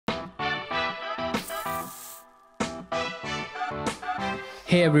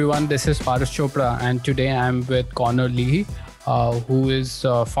Hey everyone, this is Paras Chopra, and today I'm with Connor Leahy, who is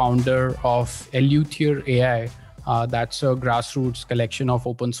founder of EleutherAI. That's a grassroots collection of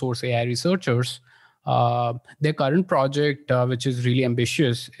open source AI researchers. Their current project, which is really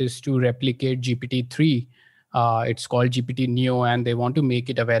ambitious, is to replicate GPT-3. It's called GPT-Neo, and they want to make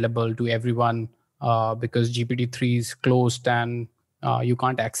it available to everyone because GPT-3 is closed and you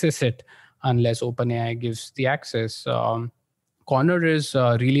can't access it unless OpenAI gives the access. Connor is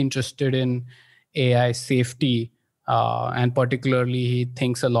really interested in AI safety, and particularly he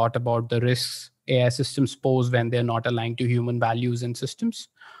thinks a lot about the risks AI systems pose when they're not aligned to human values and systems.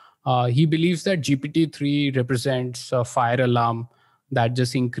 He believes that GPT-3 represents a fire alarm that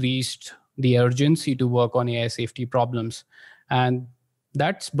just increased the urgency to work on AI safety problems. And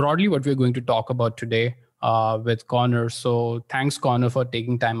that's broadly what we're going to talk about today with Connor. So thanks, Connor, for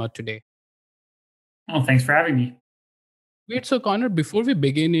taking time out today. Oh, thanks for having me. Wait, so Connor, before we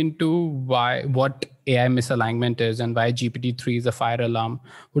begin into what AI misalignment is and why GPT-3 is a fire alarm,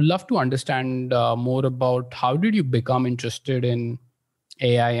 would love to understand more about how did you become interested in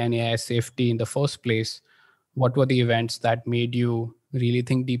AI and AI safety in the first place? What were the events that made you really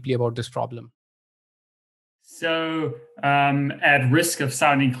think deeply about this problem? So, at risk of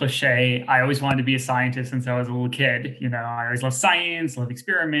sounding cliche, I always wanted to be a scientist since I was a little kid. I always loved science, loved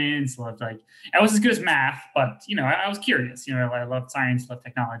experiments, loved I was as good as math, but I was curious. I loved science, loved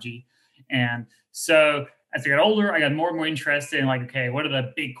technology, and so as I got older, I got more and more interested in okay, what are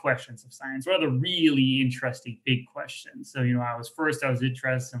the big questions of science? What are the really interesting big questions? So, I was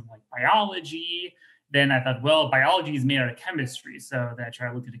interested in biology. Then I thought, well, biology is made out of chemistry. So then I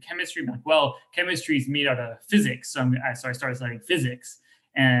tried to look into chemistry. I'm like, well, chemistry is made out of physics. So I started studying physics.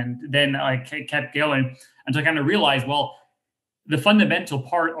 And then I kept going until I kind of realized, well, the fundamental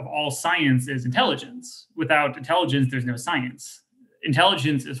part of all science is intelligence. Without intelligence, there's no science.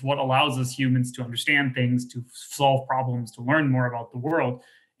 Intelligence is what allows us humans to understand things, to solve problems, to learn more about the world.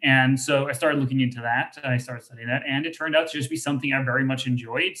 And so I started looking into that. I started studying that, and it turned out to just be something I very much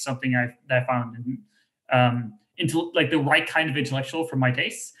enjoyed, something that I found into the right kind of intellectual for my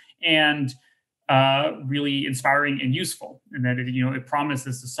tastes, and really inspiring and useful. And that it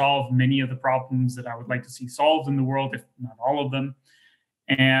promises to solve many of the problems that I would like to see solved in the world, if not all of them.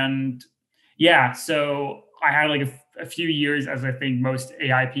 And yeah, so I had a few years, as I think most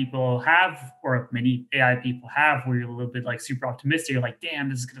AI people have, or many AI people have, where you're a little bit super optimistic. You're like, damn,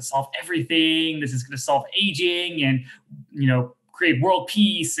 this is going to solve everything. This is going to solve aging and, create world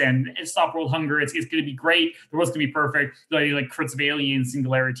peace and stop world hunger. It's going to be great. The world's going to be perfect. Kurt's of aliens,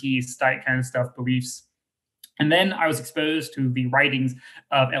 singularities, that kind of stuff, beliefs. And then I was exposed to the writings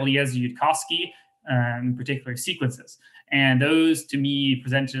of Eliezer Yudkowsky, in particular sequences. And those, to me,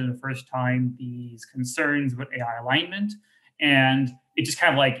 presented for the first time these concerns about AI alignment. And it just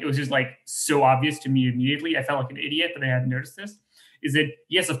it was just so obvious to me immediately. I felt like an idiot that I hadn't noticed this. Is that,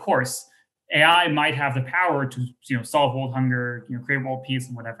 yes, of course, AI might have the power to solve world hunger, create world peace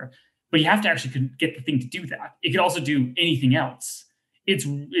and whatever, but you have to actually get the thing to do that. It could also do anything else. It's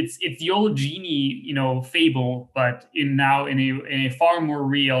the old genie fable, but in a far more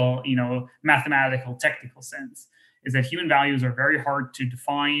real mathematical technical sense. Is that human values are very hard to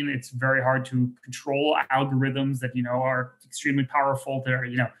define. It's very hard to control algorithms that are extremely powerful. That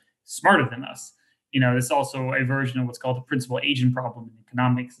are smarter than us. This is also a version of what's called the principal agent problem in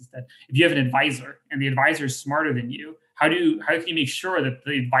economics. Is that if you have an advisor and the advisor is smarter than you, how can you make sure that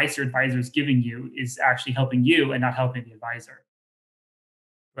the advice your advisor is giving you is actually helping you and not helping the advisor?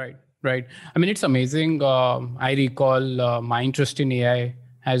 Right, right. I mean, it's amazing. I recall my interest in AI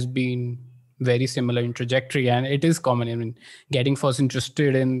has been very similar in trajectory, and it is common in getting first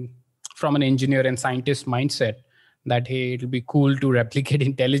interested in from an engineer and scientist mindset that hey, it'll be cool to replicate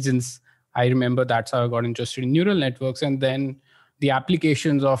intelligence. I remember that's how I got interested in neural networks, and then the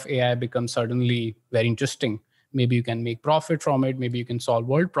applications of AI become suddenly very interesting. Maybe you can make profit from it. Maybe you can solve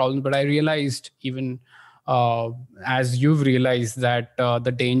world problems. But I realized even uh, as you've realized that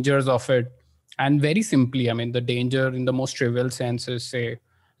the dangers of it, and very simply, I mean, the danger in the most trivial sense is, say,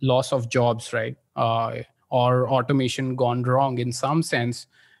 loss of jobs, right? Or automation gone wrong in some sense.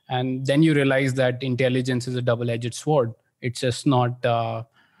 And then you realize that intelligence is a double-edged sword. It's just not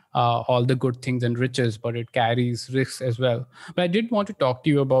all the good things and riches, but it carries risks as well. But I did want to talk to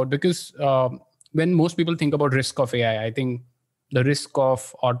you about, because when most people think about risk of AI, I think the risk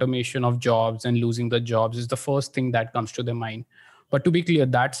of automation of jobs and losing the jobs is the first thing that comes to their mind. But to be clear,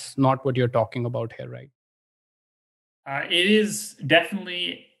 that's not what you're talking about here, right? It is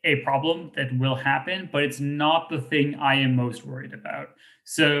definitely a problem that will happen, but it's not the thing I am most worried about.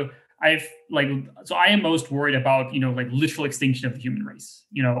 So I am most worried about, like literal extinction of the human race,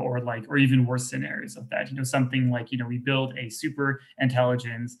 or even worse scenarios of that, something like, we build a super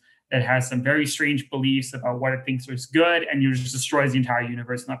intelligence that has some very strange beliefs about what it thinks is good, and you just destroys the entire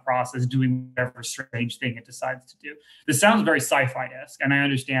universe in that process, doing whatever strange thing it decides to do. This sounds very sci-fi-esque, and I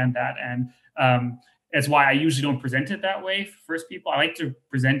understand that. And that's why I usually don't present it that way for first people. I like to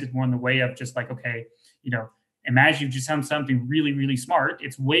present it more in the way of just like, okay, imagine you just have something really, really smart.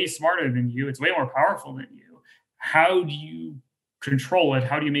 It's way smarter than you. It's way more powerful than you. How do you control it?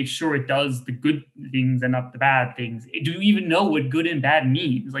 How do you make sure it does the good things and not the bad things? Do you even know what good and bad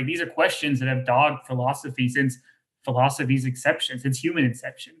means? Like, these are questions that have dogged philosophy since philosophy's inception, since human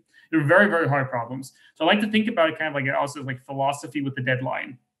inception. They're very, very hard problems. So I like to think about it kind of like also like philosophy with the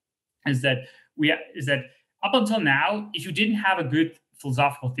deadline. Is that up until now, if you didn't have a good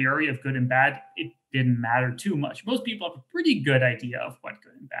philosophical theory of good and bad, it didn't matter too much. Most people have a pretty good idea of what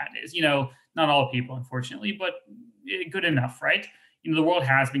good and bad is. Not all people, unfortunately, but good enough, right? The world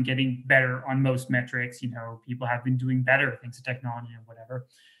has been getting better on most metrics. People have been doing better thanks to technology and whatever.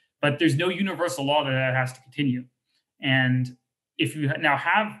 But there's no universal law that has to continue. And if you now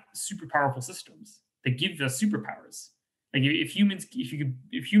have super powerful systems that give us superpowers, like if humans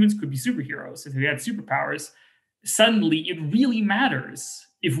could be superheroes, if we had superpowers, suddenly it really matters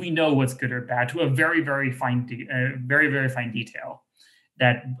if we know what's good or bad to a very, very fine, very, very fine detail,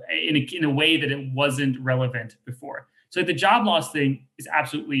 that in a way that it wasn't relevant before. So the job loss thing is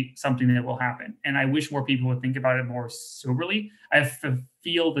absolutely something that will happen. And I wish more people would think about it more soberly. I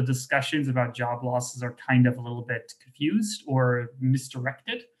feel the discussions about job losses are kind of a little bit confused or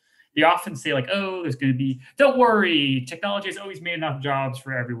misdirected. They often say like, oh, don't worry, technology has always made enough jobs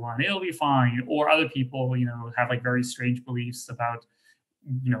for everyone. It'll be fine. Or other people, have like very strange beliefs about,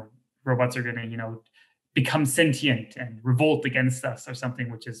 robots are going to, become sentient and revolt against us or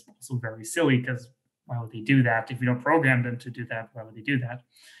something, which is also very silly, because why would they do that? If we don't program them to do that, why would they do that?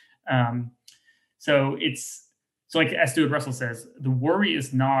 So like as Stuart Russell says, the worry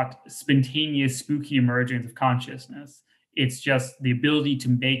is not spontaneous, spooky emergence of consciousness. It's just the ability to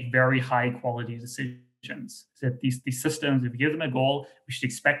make very high quality decisions. So that these systems, if we give them a goal, we should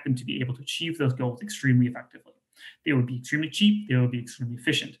expect them to be able to achieve those goals extremely effectively. They would be extremely cheap. They would be extremely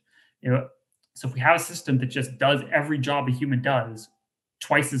efficient. So if we have a system that just does every job a human does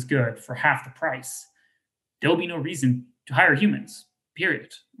twice as good for half the price, there'll be no reason to hire humans,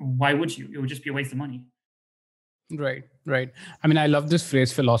 period. Why would you? It would just be a waste of money. Right. I mean, I love this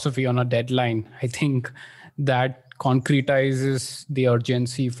phrase, philosophy on a deadline. I think that concretizes the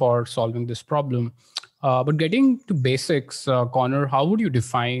urgency for solving this problem. But getting to basics, Connor, how would you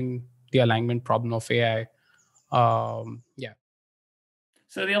define the alignment problem of AI? Yeah.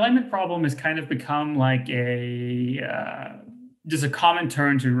 So the alignment problem has kind of become like just a common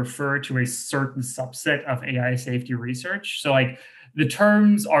term to refer to a certain subset of AI safety research. So like the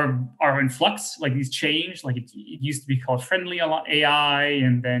terms are in flux, like these change. Like it used to be called friendly AI,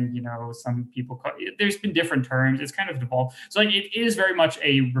 and then some people there's been different terms. It's kind of evolved. So like it is very much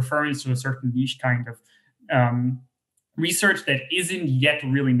a reference to a certain niche kind of research that isn't yet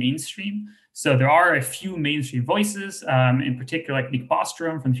really mainstream. So there are a few mainstream voices, in particular, like Nick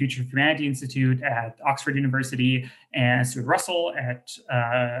Bostrom from the Future of Humanity Institute at Oxford University, and Stuart Russell at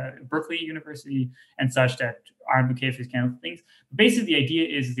Berkeley University, and such, that advocate for these kind of things. Basically, the idea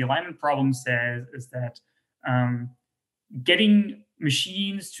is the alignment problem is that getting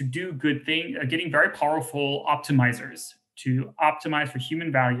machines to do good things, getting very powerful optimizers to optimize for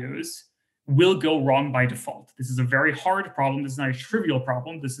human values will go wrong by default. This is a very hard problem. This is not a trivial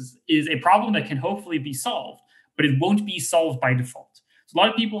problem. This is a problem that can hopefully be solved, but it won't be solved by default. So a lot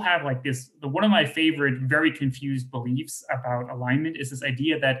of people have like this, one of my favorite, very confused beliefs about alignment is this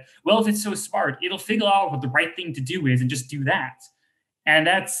idea that, well, if it's so smart, it'll figure out what the right thing to do is and just do that. And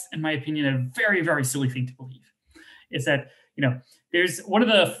that's, in my opinion, a very, very silly thing to believe. Is that, there's one of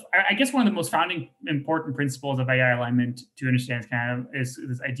the most founding important principles of AI alignment to understand is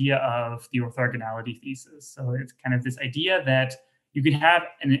this idea of the orthogonality thesis. So it's kind of this idea that you can have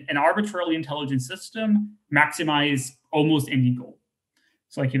an arbitrarily intelligent system maximize almost any goal.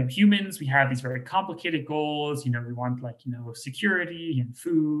 So like, humans, we have these very complicated goals. We want security and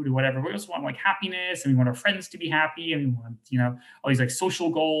food or whatever. We also want like happiness, and we want our friends to be happy, and we want, all these like social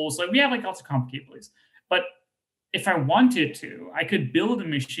goals. Like we have like lots of complicated beliefs. But if I wanted to, I could build a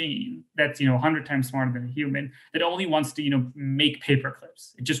machine that's 100 times smarter than a human that only wants to make paper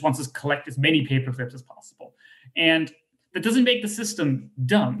clips. It just wants to collect as many paper clips as possible, and that doesn't make the system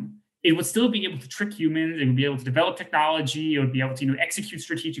dumb. It would still be able to trick humans. It would be able to develop technology. It would be able to execute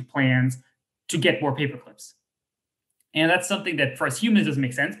strategic plans to get more paper clips. And that's something that for us humans doesn't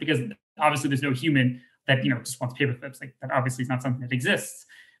make sense, because obviously there's no human that just wants paper clips. Like, that obviously is not something that exists.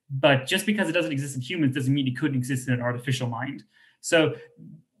 But just because it doesn't exist in humans doesn't mean it couldn't exist in an artificial mind. So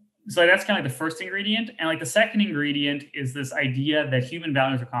that's kind of like the first ingredient. And like the second ingredient is this idea that human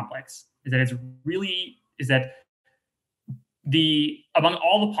values are complex. Is that among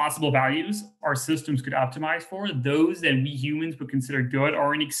all the possible values our systems could optimize for, those that we humans would consider good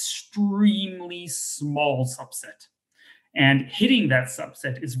are an extremely small subset. And hitting that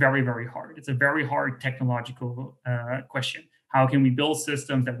subset is very, very hard. It's a very hard technological question. How can we build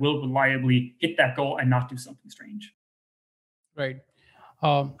systems that will reliably hit that goal and not do something strange? Right.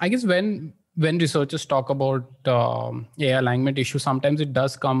 I guess when researchers talk about AI alignment issues, sometimes it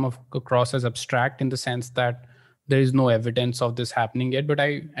does come across as abstract in the sense that there is no evidence of this happening yet. But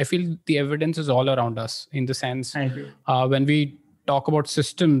I feel the evidence is all around us, in the sense I agree. when we talk about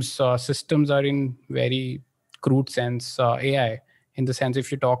systems, systems are in very crude sense AI, in the sense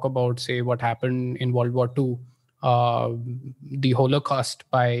if you talk about, say, what happened in World War II, the Holocaust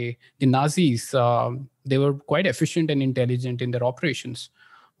by the Nazis, they were quite efficient and intelligent in their operations,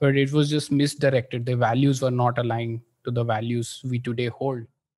 but it was just misdirected. Their values were not aligned to the values we today hold.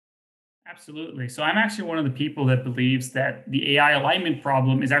 Absolutely. So I'm actually one of the people that believes that the AI alignment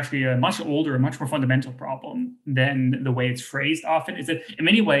problem is actually a much older, much more fundamental problem than the way it's phrased often. Is that in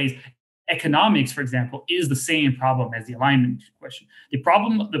many ways, economics, for example, is the same problem as the alignment question. The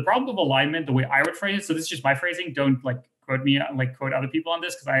problem of alignment, the way I would phrase it, so this is just my phrasing, don't like quote me, like quote other people on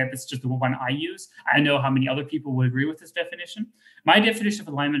this, because it's just the one I use. I know how many other people would agree with this definition. My definition of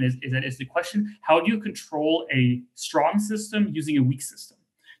alignment is the question: how do you control a strong system using a weak system?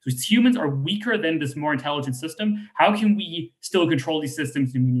 So humans are weaker than this more intelligent system. How can we still control these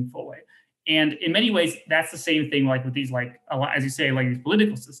systems in a meaningful way? And in many ways, that's the same thing like with these, like, as you say, like these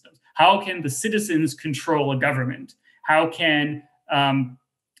political systems. How can the citizens control a government? How can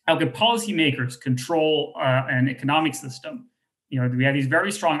policymakers control an economic system? We have these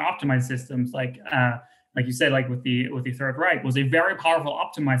very strong optimized systems, like you said, like with the Third Reich was a very powerful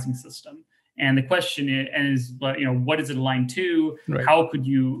optimizing system. And the question is, what is it aligned to? Right. How could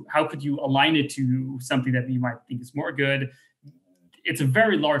you align it to something that you might think is more good? It's a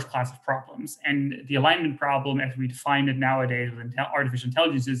very large class of problems, and the alignment problem, as we define it nowadays with artificial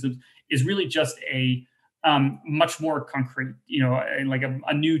intelligence systems, is really just a much more concrete, like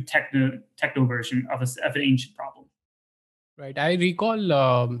a new techno version of an ancient problem. Right. I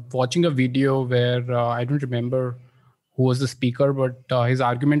recall watching a video where I don't remember who was the speaker, but his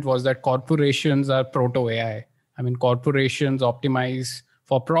argument was that corporations are proto AI. I mean, corporations optimize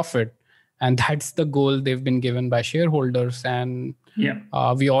for profit, and that's the goal they've been given by shareholders. And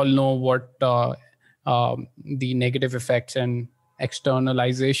we all know what the negative effects and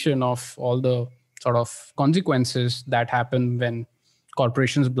externalization of all the sort of consequences that happen when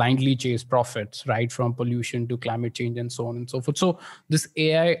corporations blindly chase profits, right, from pollution to climate change and so on and so forth. So this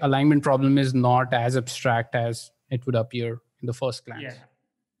AI alignment problem is not as abstract as it would appear in the first glance. Yeah,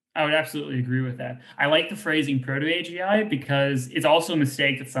 I would absolutely agree with that. I like the phrasing proto-AGI because it's also a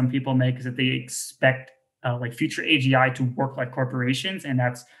mistake that some people make, is that they expect like future AGI to work like corporations, and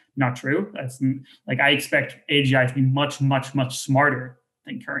that's not true. That's like, I expect AGI to be much, much, much smarter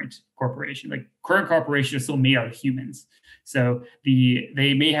than current corporation. Like, current corporation is still made out of humans. So they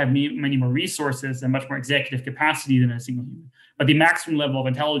may have many more resources and much more executive capacity than a single human. But the maximum level of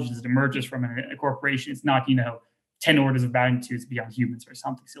intelligence that emerges from a corporation is not, 10 orders of magnitudes beyond humans or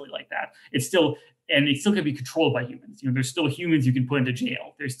something silly like that. It still can be controlled by humans. There's still humans you can put into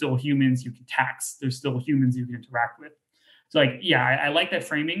jail. There's still humans you can tax. There's still humans you can interact with. So I like that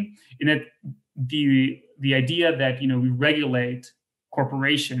framing, in that the idea that, we regulate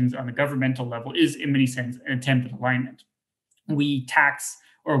corporations on a governmental level is in many sense an attempt at alignment. We tax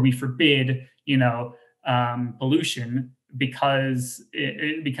or we forbid, pollution because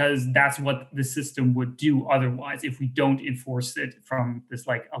that's what the system would do otherwise if we don't enforce it from this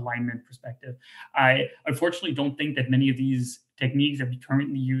like alignment perspective. I unfortunately don't think that many of these techniques that we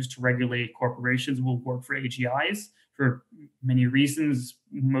currently use to regulate corporations will work for AGIs for many reasons,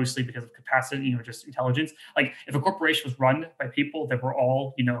 mostly because of capacity, just intelligence. Like, if a corporation was run by people that were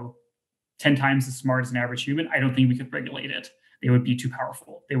all, 10 times as smart as an average human, I don't think we could regulate it. They would be too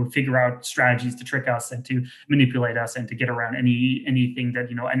powerful. They would figure out strategies to trick us and to manipulate us and to get around anything that,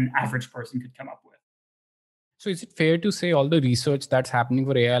 an average person could come up with. So is it fair to say all the research that's happening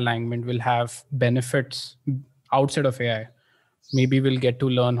for AI alignment will have benefits outside of AI? Maybe we'll get to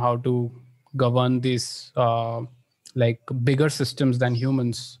learn how to govern these like bigger systems than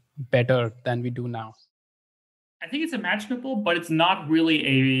humans better than we do now. I think it's imaginable, but it's not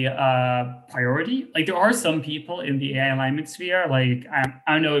really a priority. Like there are some people in the AI alignment sphere. Like I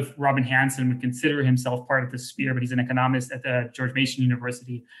don't know if Robin Hanson would consider himself part of the sphere, but he's an economist at the George Mason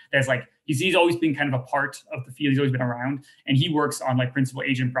University. That's like he's always been kind of a part of the field. He's always been around, and he works on like principal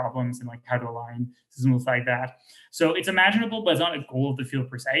agent problems and like how to align systems like that. So it's imaginable, but it's not a goal of the field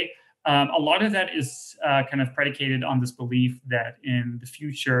per se. A lot of that is kind of predicated on this belief that in the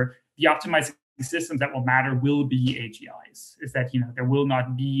future, the optimized systems that will matter will be AGIs. Is that there will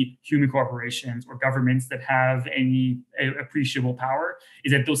not be human corporations or governments that have any appreciable power.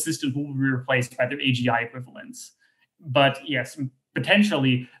 Is that those systems will be replaced by their AGI equivalents. But yes,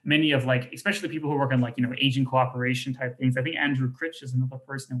 potentially many of especially people who work on agent cooperation type things. I think Andrew Critch is another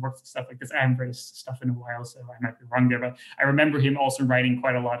person who works with stuff like this. I haven't read his stuff in a while, so I might be wrong there. But I remember him also writing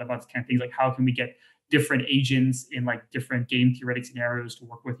quite a lot about kind of things like how can we get different agents in different game theoretic scenarios to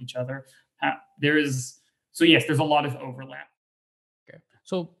work with each other. Yes, there's a lot of overlap. Okay.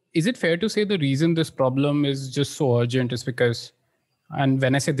 So is it fair to say the reason this problem is just so urgent is because, and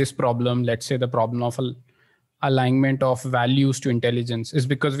when I say this problem, let's say the problem of alignment of values to intelligence is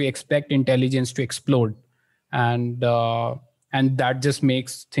because we expect intelligence to explode, and that just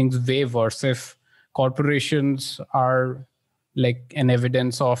makes things way worse if corporations are like an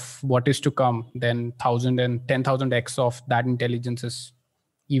evidence of what is to come. Then 1,000 and 10,000x of that intelligence is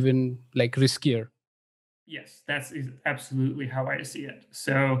even riskier. Yes, that's absolutely how I see it.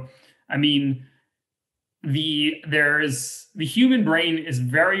 So, I mean, the human brain is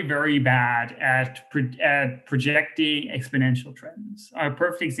very, very bad at projecting exponential trends. A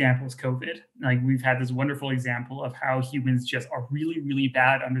perfect example is COVID. We've had this wonderful example of how humans just are really, really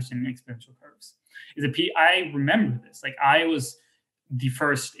bad at understanding exponential curves. I remember this. I was the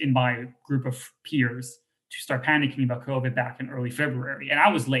first in my group of peers to start panicking about COVID back in early February, and I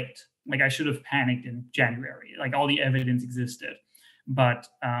was late. I should have panicked in January. All the evidence existed, but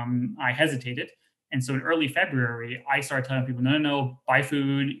I hesitated. And so in early February, I started telling people, no, buy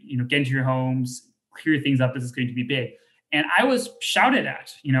food, get into your homes, clear things up. This is going to be big. And I was shouted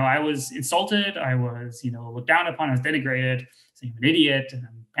at. I was insulted. I was, looked down upon. I was denigrated, saying I'm an idiot and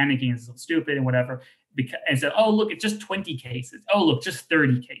I'm panicking. It's so stupid and whatever. And said, oh, look, it's just 20 cases. Oh, look, just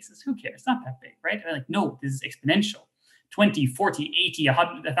 30 cases. Who cares? It's not that big, right? And I'm no, this is exponential. 20, 40, 80,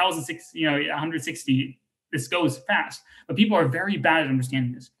 100, 1,060, 160. This goes fast. But people are very bad at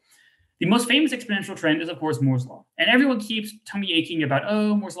understanding this. The most famous exponential trend is, of course, Moore's law. And everyone keeps tummy aching about,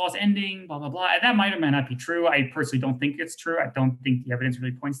 oh, Moore's law is ending, blah, blah, blah. And that might or might not be true. I personally don't think it's true. I don't think the evidence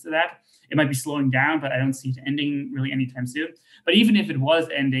really points to that. It might be slowing down, but I don't see it ending really anytime soon. But even if it was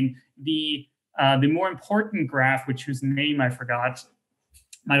ending, the more important graph, whose name I forgot,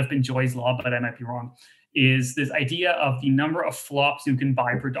 might have been Joy's law, but I might be wrong, is this idea of the number of flops you can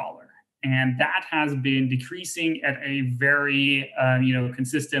buy per dollar. And that has been decreasing at a very,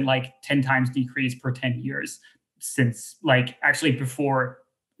 consistent, 10 times decrease per 10 years since, actually before,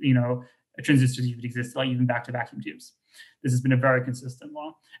 transistors even existed, even back to vacuum tubes. This has been a very consistent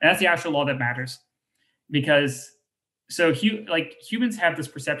law. And that's the actual law that matters. Because, humans have this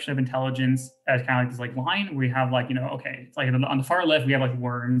perception of intelligence as kind of this, line where we have, okay, it's on the far left, we have,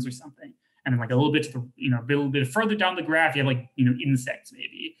 worms or something. And then, a little bit to the, a little bit further down the graph, you have, insects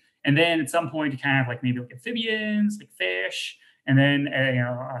maybe. And then at some point, you kind of have maybe amphibians, fish. And then,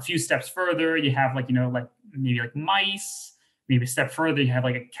 a few steps further, you have maybe mice. Maybe a step further, you have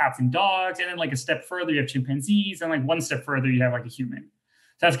cats and dogs. And then a step further, you have chimpanzees. And one step further, you have a human.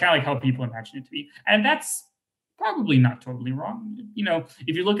 So that's kind of how people imagine it to be. And that's probably not totally wrong.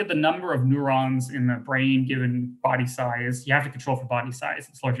 If you look at the number of neurons in the brain given body size, you have to control for body size.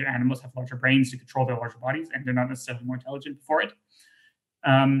 It's larger animals have larger brains to control their larger bodies, and they're not necessarily more intelligent for it.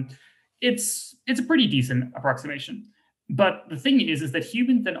 It's a pretty decent approximation. But the thing is that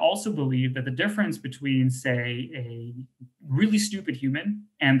humans then also believe that the difference between, say, a really stupid human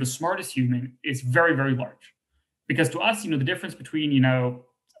and the smartest human is very, very large. Because to us, the difference between,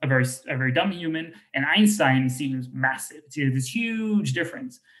 a very dumb human and Einstein seems massive. It's this huge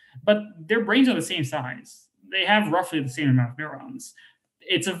difference. But their brains are the same size. They have roughly the same amount of neurons.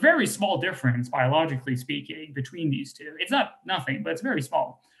 It's a very small difference, biologically speaking, between these two. It's not nothing, but it's very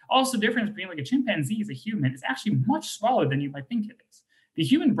small. Also, the difference between a chimpanzee as a human is actually much smaller than you might think it is. The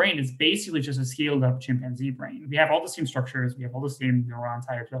human brain is basically just a scaled up chimpanzee brain. We have all the same structures. We have all the same neuron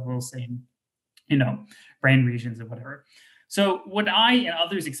types. We have all the same, brain regions and whatever. So what I and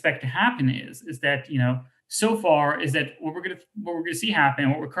others expect to happen is that, so far is that what we're gonna see happen,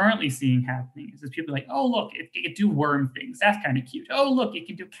 what we're currently seeing happening is people oh, look, it can do worm things. That's kind of cute. Oh, look, it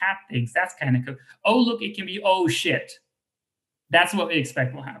can do cat things. That's kind of cool. Oh, look, it can be, oh, shit. That's what we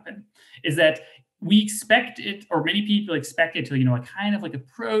expect will happen, is that we expect it, or many people expect it to, kind of like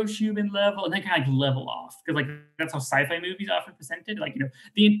approach human level and then kind of like level off. Because like that's how sci-fi movies often presented. Like,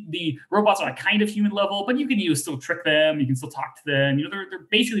 the robots are like kind of human level, but you can still trick them, you can still talk to them. They're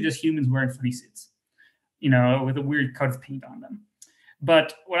basically just humans wearing funny suits, with a weird coat of paint on them.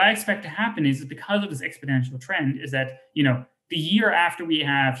 But what I expect to happen is because of this exponential trend, is that, the year after we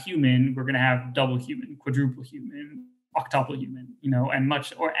have human, we're going to have double human, quadruple human, octuple human, and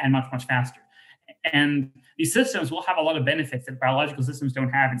much faster. And these systems will have a lot of benefits that biological systems don't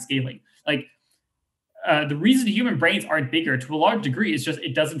have in scaling. Like, the reason human brains aren't bigger to a large degree is just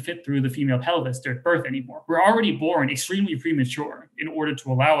it doesn't fit through the female pelvis at birth anymore. We're already born extremely premature in order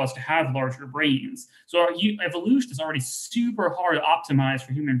to allow us to have larger brains. So our evolution is already super hard to optimize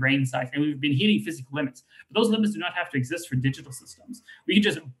for human brain size, and we've been hitting physical limits. But those limits do not have to exist for digital systems. We can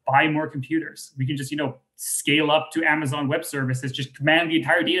just buy more computers. We can just, scale up to Amazon Web Services, just command the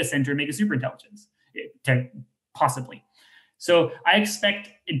entire data center and make a super intelligence, possibly. So I expect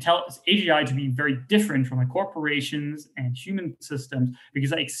AGI to be very different from corporations and human systems,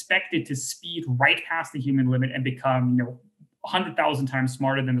 because I expect it to speed right past the human limit and become, 100,000 times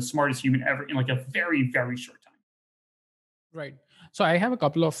smarter than the smartest human ever in like a very, very short time. Right. So I have a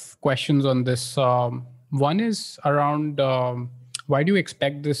couple of questions on this. One is around why do you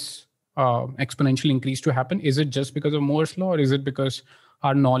expect this exponential increase to happen? Is it just because of Moore's law, or is it because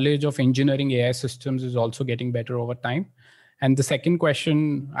our knowledge of engineering AI systems is also getting better over time? And the second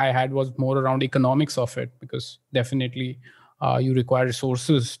question I had was more around economics of it, because definitely you require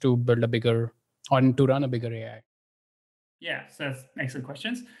resources to build a bigger, or to run a bigger AI. Yeah, so that's excellent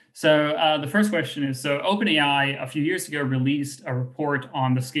questions. So the first question is, so OpenAI a few years ago released a report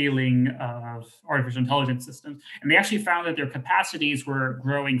on the scaling of artificial intelligence systems. And they actually found that their capacities were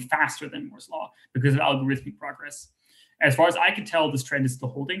growing faster than Moore's law because of algorithmic progress. As far as I can tell, this trend is still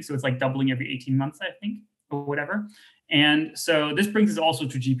holding. So it's like doubling every 18 months, I think, or whatever. And so this brings us also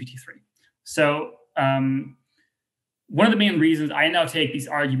to GPT-3. So one of the main reasons I now take these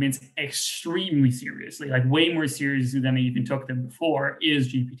arguments extremely seriously, like way more seriously than I even took them before, is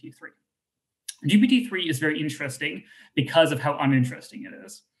GPT-3. GPT-3 is very interesting because of how uninteresting it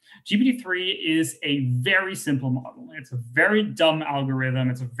is. GPT-3 is a very simple model. It's a very dumb algorithm.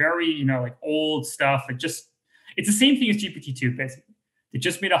 It's a very, old stuff. It's the same thing as GPT-2, basically. They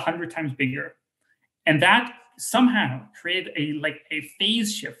just made 100 times bigger. And that somehow created a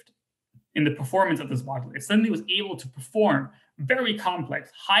phase shift in the performance of this model. It suddenly was able to perform very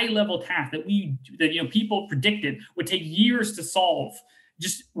complex, high-level tasks that people predicted would take years to solve.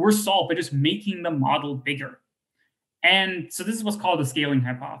 Were solved by just making the model bigger. And so this is what's called the scaling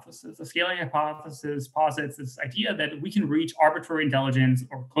hypothesis. The scaling hypothesis posits this idea that we can reach arbitrary intelligence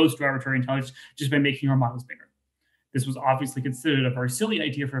or close to arbitrary intelligence just by making our models bigger. This was obviously considered a very silly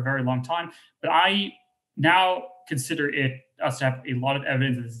idea for a very long time, but I now consider us to have a lot of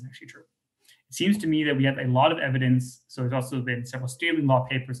evidence that this is actually true. It seems to me that we have a lot of evidence. So there's also been several scaling law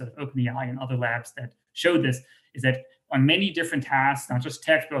papers out of OpenAI and other labs that showed this, is that on many different tasks, not just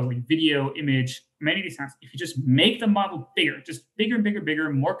text, but also like video, image, many of these tasks, if you just make the model bigger, just bigger and bigger and bigger,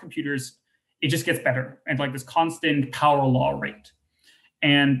 more computers, it just gets better. And like this constant power law rate.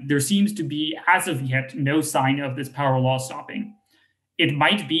 And there seems to be, as of yet, no sign of this power law stopping. It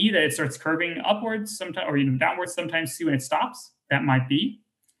might be that it starts curving upwards sometime, or downwards sometimes soon when it stops. That might be.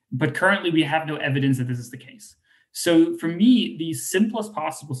 But currently, we have no evidence that this is the case. So for me, the simplest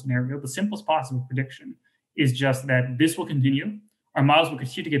possible scenario, the simplest possible prediction is just that this will continue. Our models will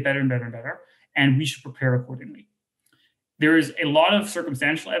continue to get better and better and better, and we should prepare accordingly. There is a lot of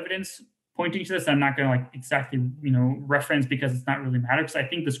circumstantial evidence pointing to this. I'm not going to exactly reference because it's not really matter, because I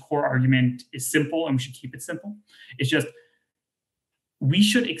think this core argument is simple and we should keep it simple. It's just we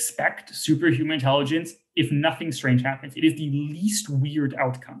should expect superhuman intelligence if nothing strange happens. It is the least weird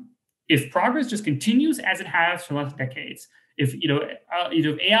outcome. If progress just continues as it has for the last decades, if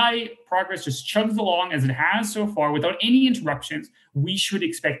AI progress just chugs along as it has so far without any interruptions, we should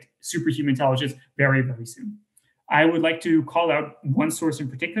expect superhuman intelligence very, very soon. I would like to call out one source in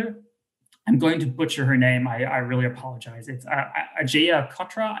particular. I'm going to butcher her name. I really apologize. It's Ajaya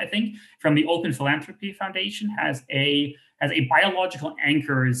Kotra, I think, from the Open Philanthropy Foundation, has a biological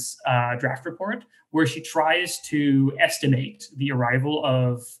anchors draft report where she tries to estimate the arrival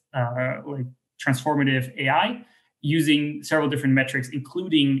of transformative AI using several different metrics,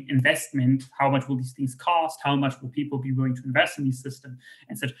 including investment. How much will these things cost? How much will people be willing to invest in these systems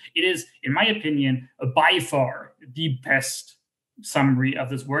and such? It is, in my opinion, by far the best summary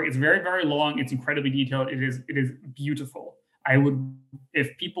of this work. It's very, very long. It's incredibly detailed. It is beautiful.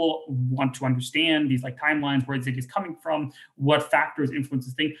 if people want to understand these like timelines, where it is coming from, what factors influence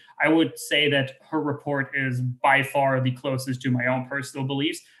this thing, I would say that her report is by far the closest to my own personal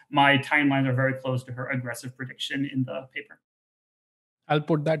beliefs. My timelines are very close to her aggressive prediction in the paper. I'll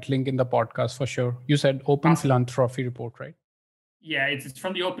put that link in the podcast for sure. You said Open Awesome. Philanthropy report, right? Yeah, it's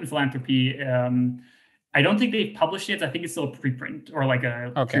from the Open Philanthropy. I don't think they've published it. I think it's still a preprint or like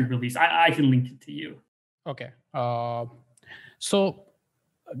a pre-release. I can link it to you. Okay. So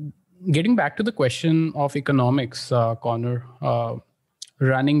getting back to the question of economics, Connor,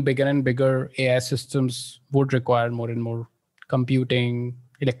 running bigger and bigger AI systems would require more and more computing,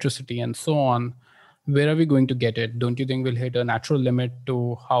 electricity, and so on. Where are we going to get it? Don't you think we'll hit a natural limit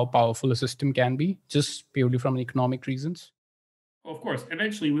to how powerful a system can be, just purely from economic reasons? Well, of course,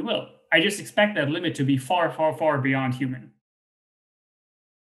 eventually we will. I just expect that limit to be far, far, far beyond human.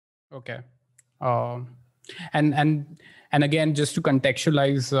 Okay. And again, just to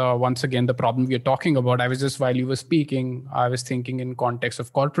contextualize once again the problem we are talking about, I was just, while you were speaking, I was thinking in context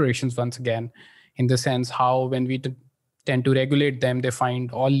of corporations once again, in the sense how when we tend to regulate them, they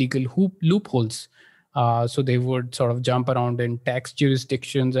find all legal loopholes. So they would sort of jump around in tax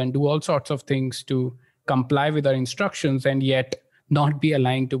jurisdictions and do all sorts of things to comply with our instructions and yet not be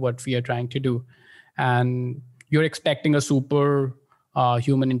aligned to what we are trying to do. And you're expecting a super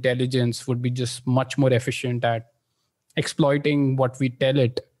human intelligence would be just much more efficient at exploiting what we tell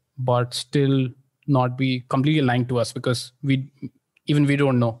it, but still not be completely aligned to us, because we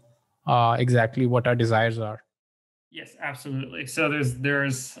don't know exactly what our desires are. Yes, absolutely. So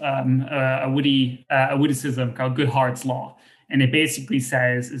there's a witticism called Goodhart's law, and it basically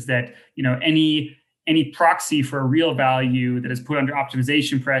says is that any proxy for a real value that is put under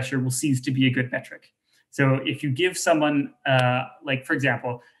optimization pressure will cease to be a good metric. So if you give someone, like for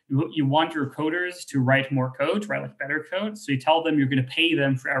example, you want your coders to write more code, to write like better code, so you tell them you're going to pay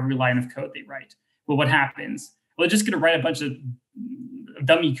them for every line of code they write. Well, what happens? Well, they're just going to write a bunch of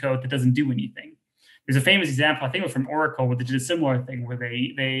dummy code that doesn't do anything. There's a famous example, I think it was from Oracle, where they did a similar thing, where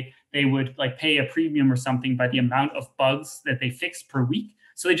they would like pay a premium or something by the amount of bugs that they fixed per week.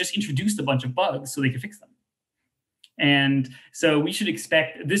 So they just introduced a bunch of bugs so they could fix them. And so we should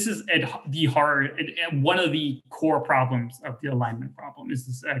expect, this is one of the core problems of the alignment problem is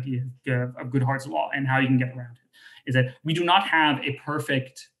this idea of Goodhart's law and how you can get around it, is that we do not have a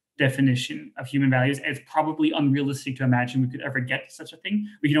perfect definition of human values. It's probably unrealistic to imagine we could ever get such a thing.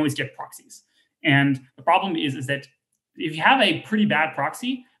 We can always get proxies. And the problem is that if you have a pretty bad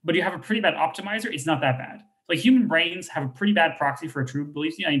proxy, but you have a pretty bad optimizer, it's not that bad. Like human brains have a pretty bad proxy for a true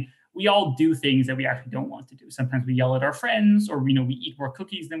belief. I mean, we all do things that we actually don't want to do. Sometimes we yell at our friends, or we eat more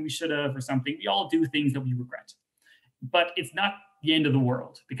cookies than we should have, or something. We all do things that we regret. But it's not the end of the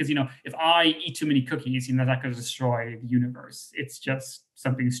world, because if I eat too many cookies, that's not going to destroy the universe. It's just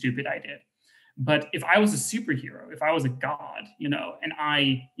something stupid I did. But if I was a superhero, if I was a god, and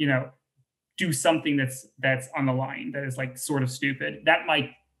I, do something that's on the line, that is like sort of stupid, that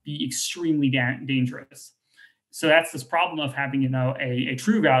might be extremely dangerous. So that's this problem of having, a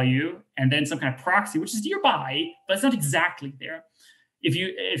true value and then some kind of proxy, which is nearby, but it's not exactly there. If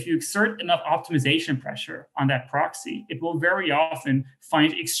you exert enough optimization pressure on that proxy, it will very often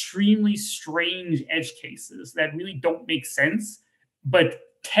find extremely strange edge cases that really don't make sense, but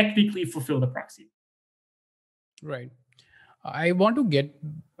technically fulfill the proxy. Right. I want to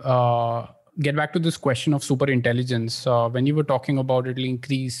get back to this question of super intelligence. When you were talking about it will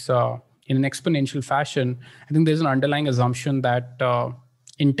increase in an exponential fashion, I think there's an underlying assumption that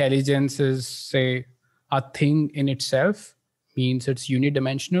intelligence is, say, a thing in itself, means it's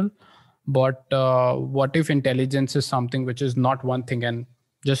unidimensional. But what if intelligence is something which is not one thing? And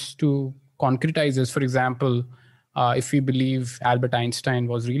just to concretize this, for example, if we believe Albert Einstein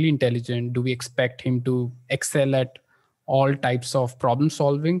was really intelligent, do we expect him to excel at all types of problem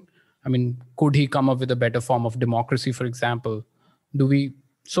solving? I mean, could he come up with a better form of democracy, for example?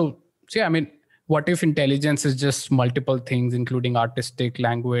 What if intelligence is just multiple things, including artistic,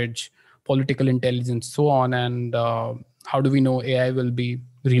 language, political intelligence, so on? And how do we know AI will be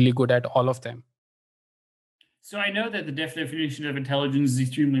really good at all of them? So I know that the definition of intelligence is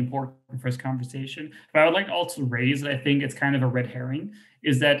extremely important for this conversation, but I would like to also raise that I think it's kind of a red herring,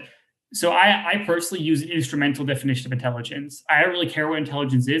 is that, so I personally use an instrumental definition of intelligence. I don't really care what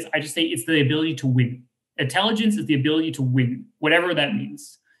intelligence is. I just say it's the ability to win. Intelligence is the ability to win, whatever that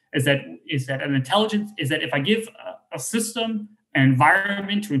means. Is that an intelligence is that if I give a system, an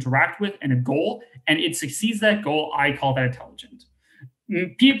environment to interact with, and a goal, and it succeeds that goal, I call that intelligent.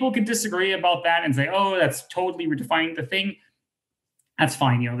 People can disagree about that and say, oh, that's totally redefining the thing. That's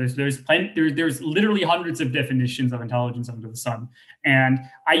fine. There's literally hundreds of definitions of intelligence under the sun. And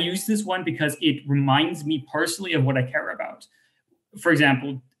I use this one because it reminds me personally of what I care about. For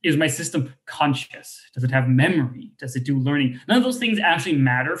example, is my system conscious? Does it have memory? Does it do learning? None of those things actually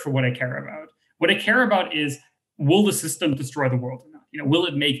matter for what I care about. What I care about is, will the system destroy the world or not? Will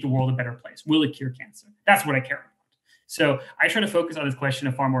it make the world a better place? Will it cure cancer? That's what I care about. So I try to focus on this question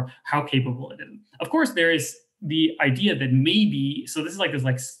of far more how capable it is. Of course, there is the idea that maybe, so this is like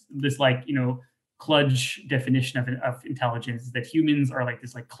this kludge definition of intelligence, that humans are like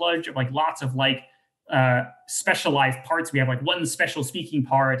this like kludge of like lots of like specialized parts. We have like one special speaking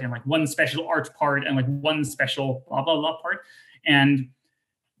part and like one special art part and like one special blah blah blah part. And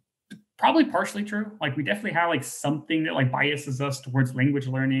probably partially true. Like we definitely have like something that like biases us towards language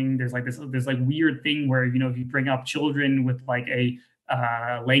learning. There's like weird thing where, if you bring up children with like a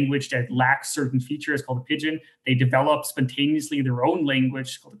language that lacks certain features called a pidgin, they develop spontaneously their own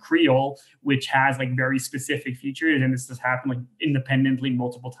language called a Creole, which has like very specific features. And this has happened like independently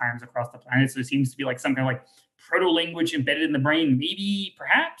multiple times across the planet. So it seems to be like some kind of like proto language embedded in the brain, maybe,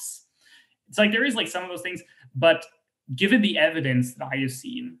 perhaps. It's like there is like some of those things, but given the evidence that I have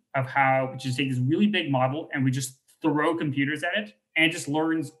seen of how we just take this really big model and we just throw computers at it and it just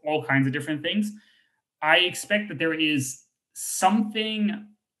learns all kinds of different things, I expect that there is something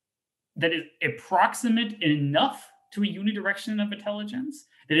that is approximate enough to a unidirection of intelligence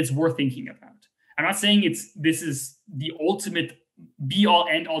that it's worth thinking about. I'm not saying this is the ultimate be all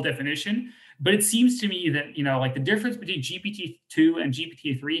end all definition, but it seems to me that, like the difference between GPT-2 and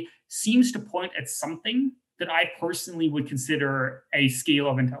GPT-3 seems to point at something that I personally would consider a scale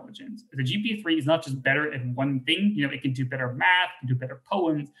of intelligence. The GPT-3 is not just better at one thing. It can do better math, it can do better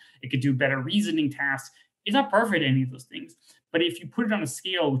poems, it can do better reasoning tasks. It's not perfect at any of those things. But if you put it on a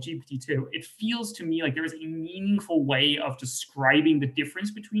scale with GPT-2, it feels to me like there is a meaningful way of describing the difference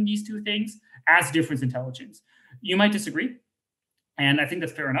between these two things as difference intelligence. You might disagree, and I think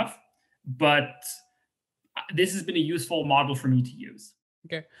that's fair enough. But this has been a useful model for me to use.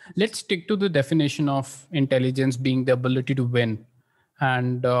 Okay, let's stick to the definition of intelligence being the ability to win,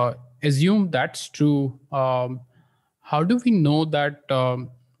 and assume that's true. How do we know that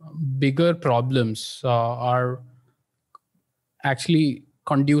bigger problems are actually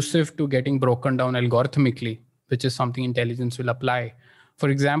conducive to getting broken down algorithmically, which is something intelligence will apply? For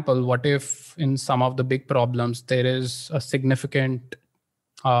example, what if in some of the big problems there is a significant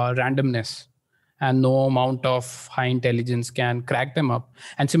randomness, and no amount of high intelligence can crack them up?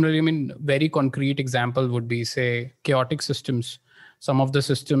 And similarly, very concrete example would be, say, chaotic systems. Some of the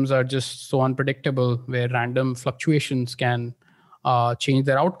systems are just so unpredictable where random fluctuations can change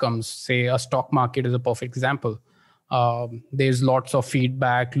their outcomes. Say a stock market is a perfect example. There's lots of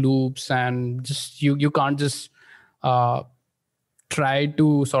feedback loops, and just you can't just try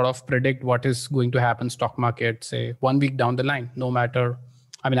to sort of predict what is going to happen stock market, say 1 week down the line, no matter.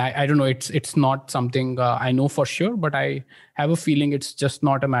 I don't know. It's not something I know for sure, but I have a feeling it's just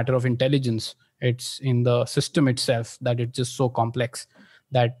not a matter of intelligence. It's in the system itself that it's just so complex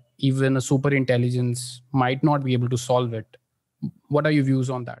that even a super intelligence might not be able to solve it. What are your views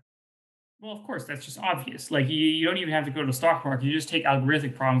on that? Well, of course, that's just obvious. Like you don't even have to go to the stock market. You just take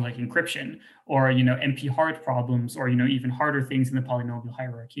algorithmic problems like encryption or, NP hard problems or, even harder things in the polynomial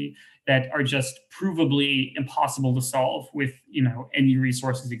hierarchy that are just provably impossible to solve with, any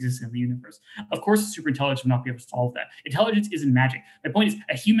resources existing in the universe. Of course, a superintelligence will not be able to solve that. Intelligence isn't magic. My point is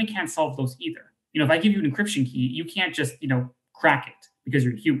a human can't solve those either. If I give you an encryption key, you can't just, crack it because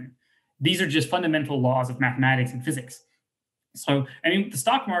you're a human. These are just fundamental laws of mathematics and physics. So, the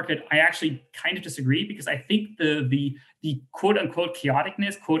stock market, I actually kind of disagree because I think the quote unquote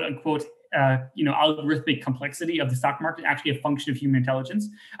chaoticness, quote unquote, algorithmic complexity of the stock market actually a function of human intelligence.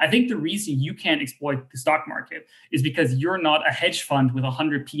 I think the reason you can't exploit the stock market is because you're not a hedge fund with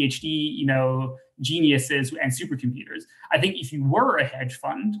 100 PhD, geniuses and supercomputers. I think if you were a hedge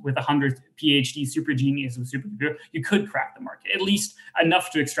fund with 100 PhD super geniuses with supercomputer, you could crack the market, at least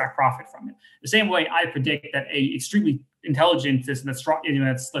enough to extract profit from it. The same way I predict that a extremely intelligent system that's strong,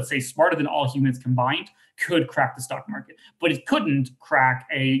 that's, let's say, smarter than all humans combined, could crack the stock market, but it couldn't crack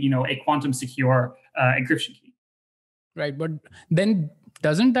a quantum secure encryption key. Right, but then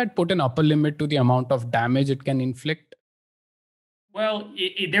doesn't that put an upper limit to the amount of damage it can inflict? Well,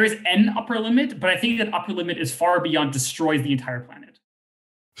 there is an upper limit, but I think that upper limit is far beyond destroys the entire planet.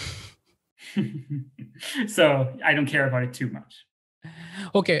 So I don't care about it too much.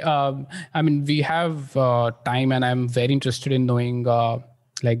 Okay, we have time, and I'm very interested in knowing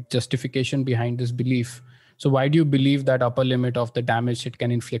justification behind this belief. So why do you believe that upper limit of the damage it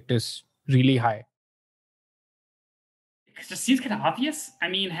can inflict is really high? just seems kind of obvious. I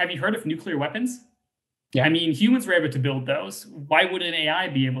mean, have you heard of nuclear weapons? Yeah. I mean, humans were able to build those. Why wouldn't AI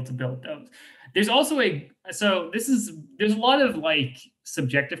be able to build those? There's also there's a lot of like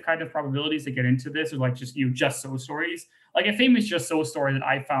subjective kind of probabilities that get into this, or like just so stories. Like a famous just so story that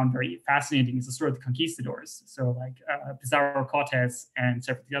I found very fascinating is the story of the conquistadors. So like Pizarro Cortez and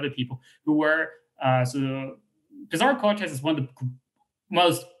several other people who were so Pizarro Cortez is one of the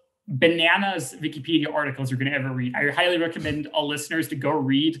most bananas Wikipedia articles you're going to ever read. I highly recommend all listeners to go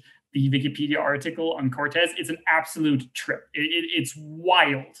read the Wikipedia article on Cortez. It's an absolute trip. It's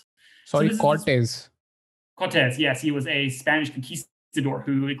wild. Sorry, Cortez. Cortez, yes, he was a Spanish conquistador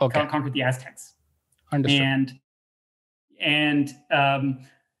who conquered the Aztecs. Understood. And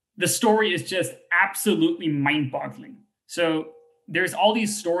the story is just absolutely mind-boggling. So there's all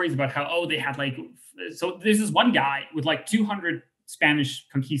these stories about how they had so there's this one guy with like 200 Spanish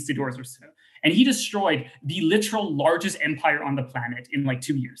conquistadors or so, and he destroyed the literal largest empire on the planet in like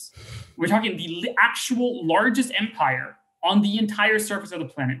 2 years. We're talking the actual largest empire on the entire surface of the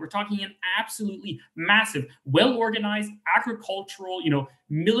planet. We're talking an absolutely massive, well-organized, agricultural,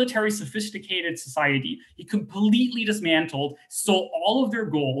 military sophisticated society. He completely dismantled, stole all of their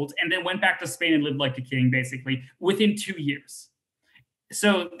gold, and then went back to Spain and lived like a king, basically, within 2 years.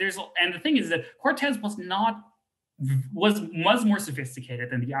 So and the thing is that Cortez was more sophisticated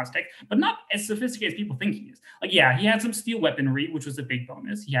than the Aztecs, but not as sophisticated as people think he is. Like, yeah, he had some steel weaponry, which was a big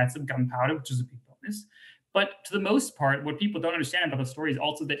bonus. He had some gunpowder, which was a big bonus. But to the most part, what people don't understand about the story is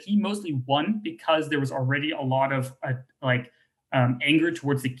also that he mostly won because there was already a lot of anger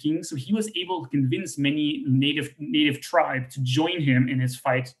towards the king. So he was able to convince many native tribes to join him in his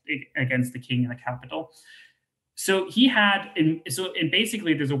fight against the king in the capital. So he had, and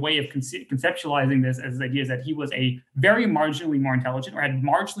basically there's a way of conceptualizing this as ideas that he was a very marginally more intelligent, or had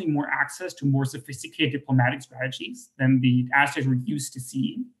marginally more access to more sophisticated diplomatic strategies than the Aztecs were used to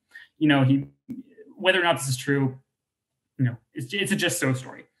seeing. Whether or not this is true, it's a just so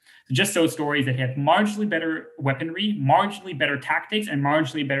story. It's just so story that he had marginally better weaponry, marginally better tactics, and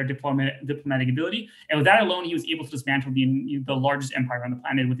marginally better diplomatic ability. And with that alone, he was able to dismantle the largest empire on the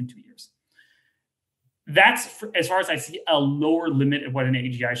planet within 2 years. That's, as far as I see, a lower limit of what an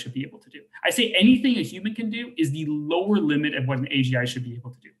AGI should be able to do. I say anything a human can do is the lower limit of what an AGI should be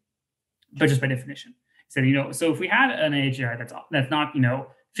able to do, but just by definition. So if we had an AGI that's not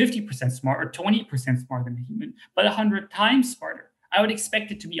 50% smart or 20% smarter than a human, but 100 times smarter, I would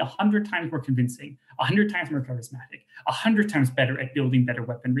expect it to be 100 times more convincing, 100 times more charismatic, 100 times better at building better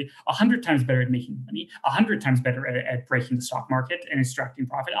weaponry, 100 times better at making money, 100 times better at breaking the stock market and extracting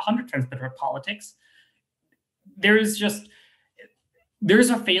profit, 100 times better at politics. There's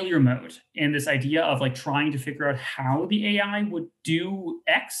a failure mode in this idea of like trying to figure out how the AI would do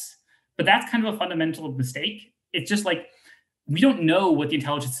X, but that's kind of a fundamental mistake. It's just like, we don't know what the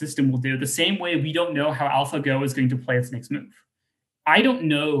intelligence system will do, the same way we don't know how AlphaGo is going to play its next move. I don't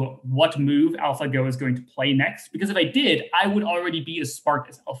know what move AlphaGo is going to play next, because if I did, I would already be as smart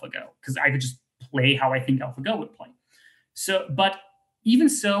as AlphaGo, because I could just play how I think AlphaGo would play. But even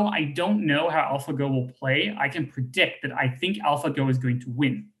so, I don't know how AlphaGo will play. I can predict that I think AlphaGo is going to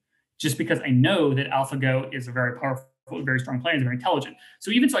win, just because I know that AlphaGo is a very powerful, very strong player, and very intelligent.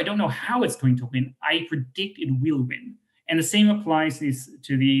 So even so I don't know how it's going to win, I predict it will win. And the same applies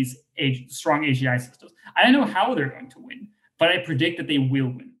to these strong AGI systems. I don't know how they're going to win, but I predict that they will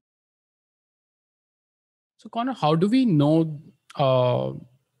win. So Connor, how do we know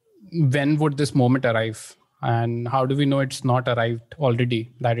when would this moment arrive? And how do we know it's not arrived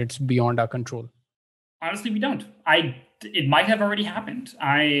already, that it's beyond our control? Honestly, we don't. It might have already happened.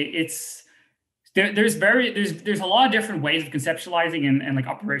 There's a lot of different ways of conceptualizing and like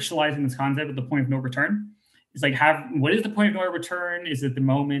operationalizing this concept of the point of no return. It's like, what is the point of no return? Is it the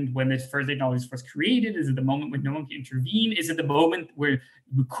moment when the first technology is first created? Is it the moment when no one can intervene? Is it the moment where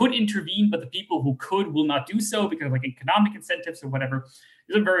we could intervene, but the people who could will not do so because of like economic incentives or whatever?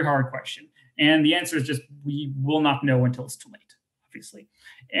 It's a very hard question. And the answer is just, we will not know until it's too late, obviously.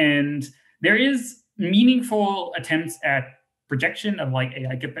 And there is meaningful attempts at projection of like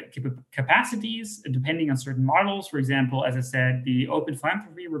AI capacities, depending on certain models. For example, as I said, the Open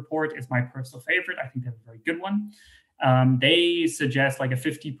Philanthropy report is my personal favorite. I think they have a very good one. They suggest like a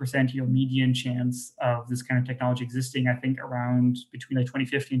 50% median chance of this kind of technology existing, I think around between like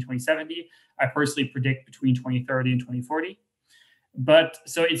 2050 and 2070. I personally predict between 2030 and 2040. But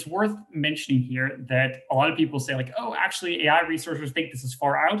so it's worth mentioning here that a lot of people say like, oh, actually AI researchers think this is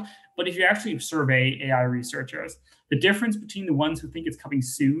far out. But if you actually survey AI researchers, the difference between the ones who think it's coming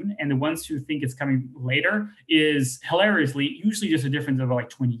soon and the ones who think it's coming later is hilariously usually just a difference of like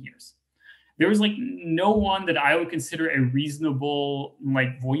 20 years. there was like no one that I would consider a reasonable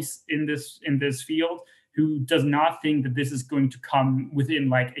like voice in this field who does not think that this is going to come within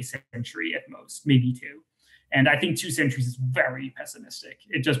like a century at most, maybe two. And I think 2 centuries is very pessimistic.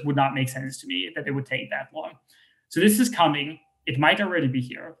 It just would not make sense to me that it would take that long. So this is coming. It might already be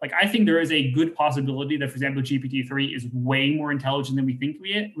here. Like, I think there is a good possibility that, for example, GPT-3 is way more intelligent than we think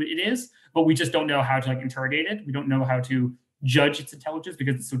it is, but we just don't know how to like interrogate it. We don't know how to judge its intelligence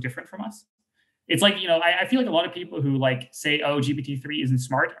because it's so different from us. It's like, I feel like a lot of people who like say, oh, GPT-3 isn't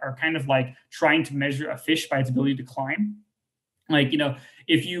smart are kind of like trying to measure a fish by its ability to climb. Like,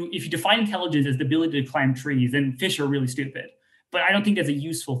 if you define intelligence as the ability to climb trees, then fish are really stupid. But I don't think that's a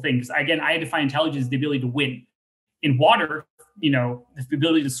useful thing, because again, I define intelligence as the ability to win. In water, the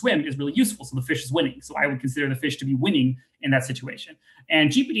ability to swim is really useful, so the fish is winning. So I would consider the fish to be winning in that situation. And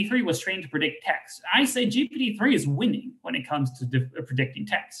GPT-3 was trained to predict text. I say GPT-3 is winning when it comes to predicting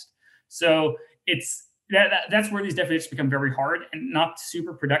text. So that's where these definitions become very hard and not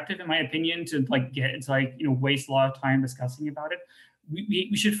super productive, in my opinion, to like waste a lot of time discussing about it.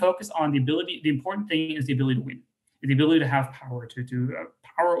 We should focus on the ability. The important thing is the ability to win, the ability to have power, to do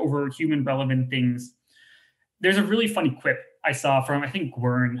power over human relevant things. There's a really funny quip I saw from, I think,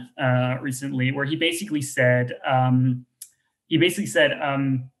 Gwern recently, where he basically said,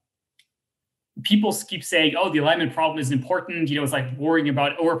 people keep saying, oh, the alignment problem is important. It's like worrying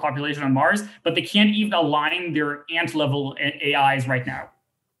about overpopulation on Mars, but they can't even align their ant level AIs right now,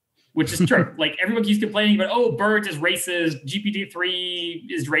 which is true. Like, everyone keeps complaining about, oh, BERT is racist,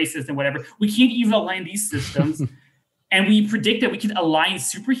 GPT-3 is racist and whatever. We can't even align these systems. And we predict that we can align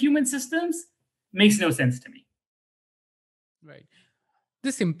superhuman systems. Makes no sense to me. Right.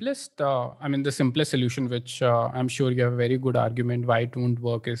 The simplest solution, which I'm sure you have a very good argument why it won't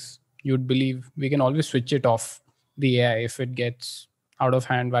work, is you'd believe we can always switch it off, the AI. If it gets out of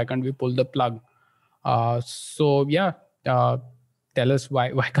hand, why can't we pull the plug? Tell us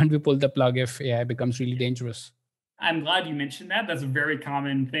why can't we pull the plug if AI becomes really dangerous? I'm glad you mentioned that. That's a very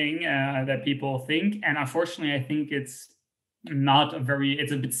common thing that people think. And unfortunately, I think it's a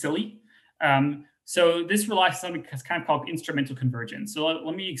bit silly. So this relies on something that's kind of called instrumental convergence. So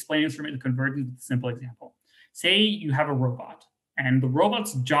let me explain instrumental convergence with a simple example. Say you have a robot, and the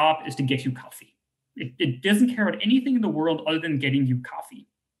robot's job is to get you coffee. It doesn't care about anything in the world other than getting you coffee.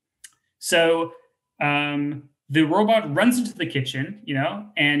 So the robot runs into the kitchen,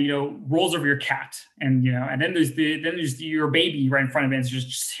 and rolls over your cat, and then there's your baby right in front of it. It's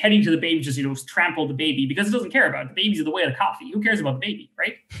just heading to the baby, just trample the baby because it doesn't care about it. The baby's in the way of the coffee. Who cares about the baby,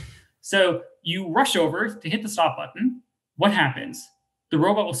 right? So you rush over to hit the stop button. What happens? The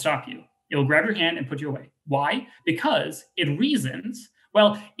robot will stop you. It will grab your hand and put you away. Why? Because it reasons,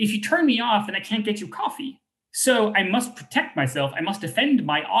 well, if you turn me off, then I can't get you coffee. So I must protect myself. I must defend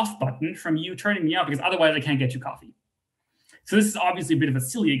my off button from you turning me off, because otherwise I can't get you coffee. So this is obviously a bit of a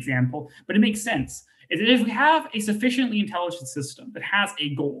silly example, but it makes sense. If we have a sufficiently intelligent system that has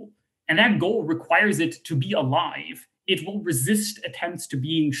a goal, and that goal requires it to be alive, it will resist attempts to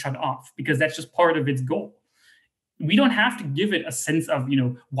being shut off, because that's just part of its goal. We don't have to give it a sense of,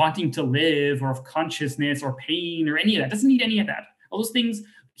 wanting to live, or of consciousness or pain or any of that. It doesn't need any of that. All those things,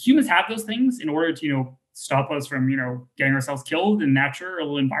 humans have those things in order to, stop us from, getting ourselves killed in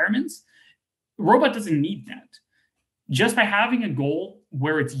natural environments. A robot doesn't need that. Just by having a goal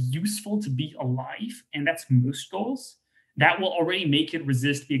where it's useful to be alive, and that's most goals, that will already make it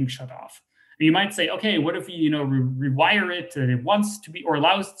resist being shut off. You might say, okay, what if we, rewire it that it wants to be, or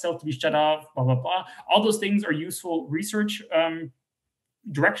allows itself to be shut off, blah, blah, blah. All those things are useful research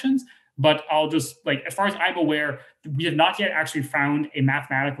directions, but I'll just, as far as I'm aware, we have not yet actually found a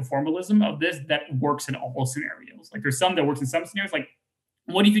mathematical formalism of this that works in all scenarios. There's some that works in some scenarios.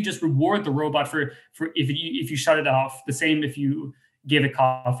 What if you just reward the robot for if you shut it off, the same if you give it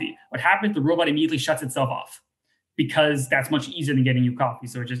coffee? What happens? The robot immediately shuts itself off, because that's much easier than getting you coffee.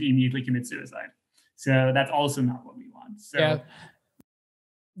 So it just immediately commits suicide. So that's also not what we want. So yeah,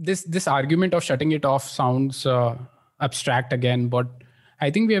 this argument of shutting it off sounds abstract again, but I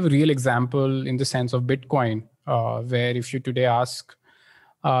think we have a real example in the sense of Bitcoin, where if you today ask,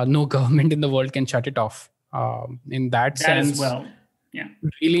 no government in the world can shut it off. In that sense, as well, yeah,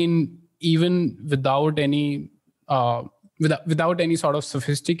 really, even without any without any sort of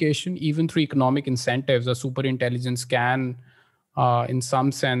sophistication, even through economic incentives, a super intelligence can, in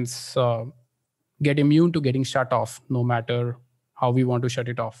some sense, get immune to getting shut off, no matter how we want to shut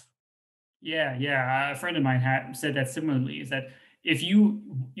it off. Yeah. A friend of mine said that similarly, is that if you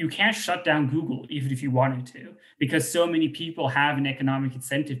can't shut down Google even if you wanted to, because so many people have an economic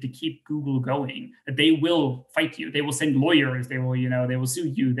incentive to keep Google going that they will fight you. They will send lawyers. They will, they will sue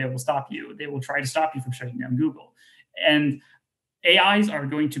you. They will stop you. They will try to stop you from shutting down Google. And AIs are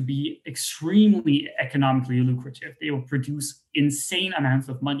going to be extremely economically lucrative. They will produce insane amounts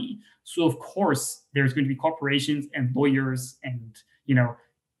of money. So of course, there's going to be corporations and lawyers and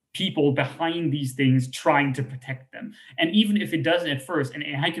people behind these things trying to protect them. And even if it doesn't at first, an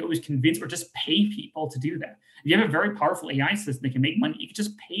AI can always convince or just pay people to do that. If you have a very powerful AI system that can make money, it can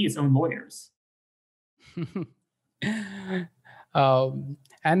just pay its own lawyers.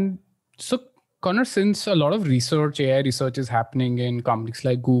 And so, Connor, since a lot of AI research is happening in companies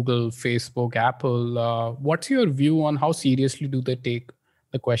like Google, Facebook, Apple, what's your view on how seriously do they take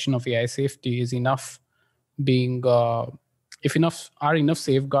the question of AI safety? Is enough being if enough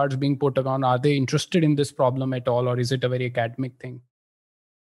safeguards being put on? Are they interested in this problem at all, or is it a very academic thing?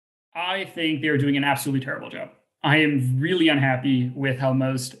 I think they're doing an absolutely terrible job. I am really unhappy with how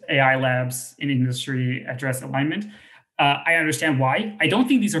most AI labs in industry address alignment. I understand why. I don't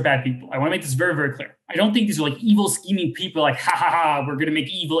think these are bad people. I want to make this very, very clear. I don't think these are like evil, scheming people like, ha, ha, ha, we're going to make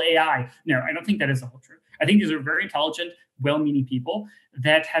evil AI. No, I don't think that is the whole truth. I think these are very intelligent, well-meaning people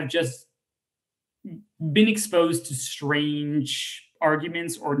that have just been exposed to strange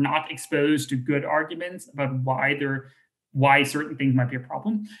arguments or not exposed to good arguments about why certain things might be a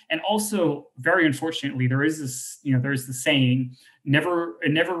problem. And also, very unfortunately, there's the saying, never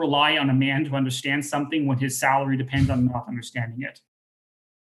rely on a man to understand something when his salary depends on not understanding it.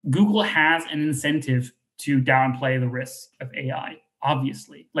 Google has an incentive to downplay the risk of AI,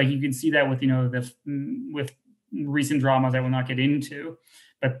 obviously. Like you can see that with with recent dramas I will not get into,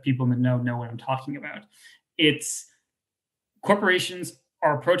 but people that know what I'm talking about. It's corporations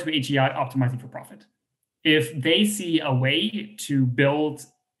are approaching AGI optimizing for profit. If they see a way to build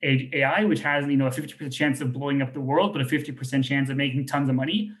AI, which has a 50% chance of blowing up the world, but a 50% chance of making tons of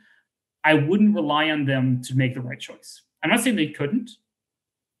money, I wouldn't rely on them to make the right choice. I'm not saying they couldn't.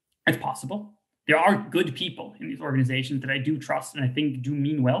 It's possible. There are good people in these organizations that I do trust and I think do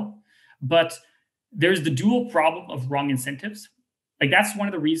mean well, but there's the dual problem of wrong incentives. Like that's one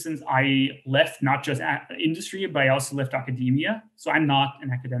of the reasons I left not just industry, but I also left academia. So I'm not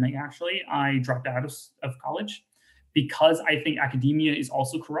an academic, actually. I dropped out of college because I think academia is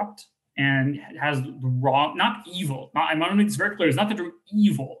also corrupt and has the wrong, not evil. I want to make this very clear. It's not that they're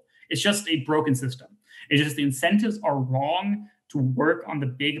evil. It's just a broken system. It's just the incentives are wrong to work on the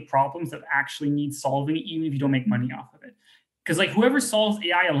big problems that actually need solving, even if you don't make money off of it. Because like whoever solves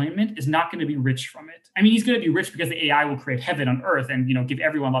AI alignment is not going to be rich from it. I mean, he's going to be rich because the AI will create heaven on earth and give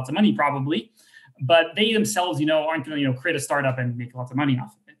everyone lots of money probably, but they themselves aren't going to create a startup and make lots of money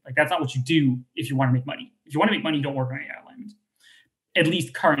off of it. Like that's not what you do if you want to make money. If you want to make money, you don't work on AI alignment. At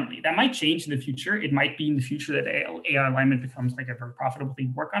least currently, that might change in the future. It might be in the future that AI alignment becomes like a very profitable thing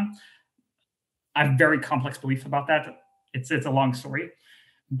to work on. I have very complex beliefs about that. It's a long story,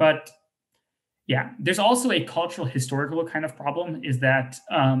 but yeah, there's also a cultural historical kind of problem is that,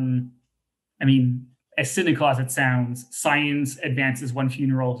 as cynical as it sounds, science advances one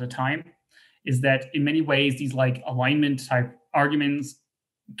funeral at a time, is that in many ways, these like alignment type arguments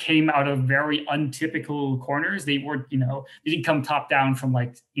came out of very untypical corners. They weren't, they didn't come top down from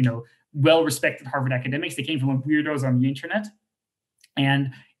like, well-respected Harvard academics. They came from like weirdos on the internet.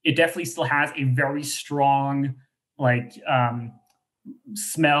 And it definitely still has a very strong, like,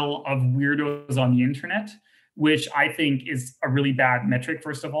 smell of weirdos on the internet, which I think is a really bad metric,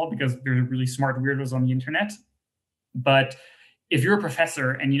 first of all, because there's really smart weirdos on the internet. But if you're a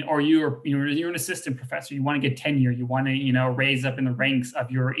professor and you're an assistant professor, you want to get tenure, you want to raise up in the ranks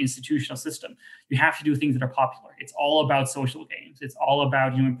of your institutional system, you have to do things that are popular. It's all about social games. It's all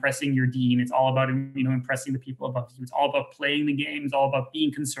about impressing your dean. It's all about impressing the people above you. It's all about playing the game. It's all about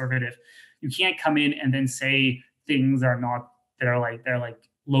being conservative. You can't come in and then say things are like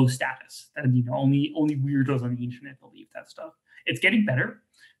low status. And only weirdos on the internet believe that stuff. It's getting better.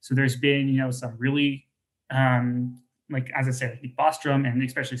 So there's been some really like as I said, like Bostrom and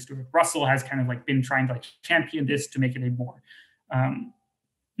especially Stuart Russell has kind of like been trying to like champion this to make it a more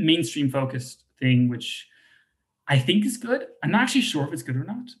mainstream focused thing, which I think is good. I'm not actually sure if it's good or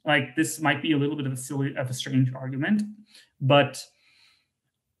not. Like this might be a little bit of a strange argument, but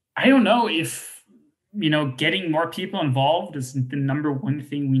I don't know if getting more people involved is the number one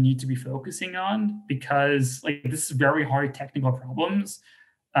thing we need to be focusing on, because like this is very hard technical problems.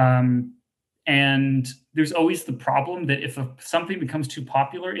 And there's always the problem that if something becomes too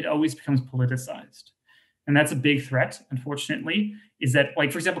popular, it always becomes politicized. and that's a big threat, unfortunately, is that,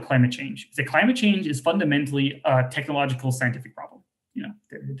 like, for example, climate change. Is that climate change is fundamentally a technological scientific problem.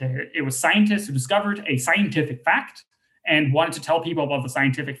 It was scientists who discovered a scientific fact and wanted to tell people about the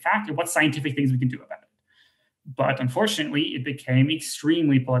scientific fact and what scientific things we can do about it. But unfortunately, it became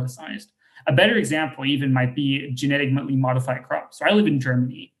extremely politicized. A better example even might be genetically modified crops. So I live in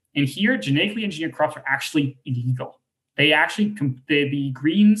Germany, and here genetically engineered crops are actually illegal. They actually, the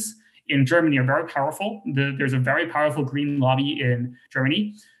Greens in Germany are very powerful. There's a very powerful green lobby in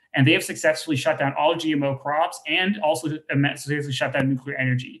Germany, and they have successfully shut down all GMO crops and also successfully shut down nuclear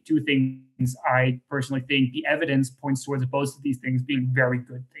energy. Two things I personally think the evidence points towards both of these things being very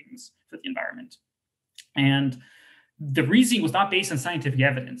good things for the environment. And the reasoning was not based on scientific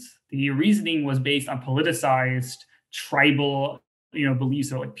evidence. The reasoning was based on politicized tribal,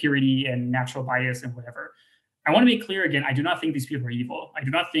 beliefs of like purity and natural bias and whatever. I want to make clear again, I do not think these people are evil. I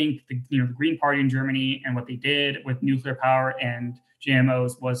do not think the Green Party in Germany and what they did with nuclear power and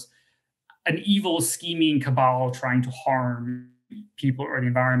GMOs was an evil, scheming cabal trying to harm people or the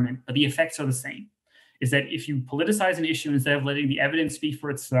environment, but the effects are the same. Is that if you politicize an issue instead of letting the evidence speak for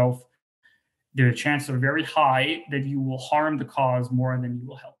itself, the chances are very high that you will harm the cause more than you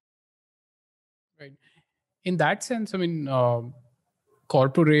will help. Right. In that sense, I mean,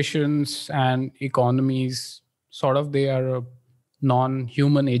 corporations and economies sort of, they are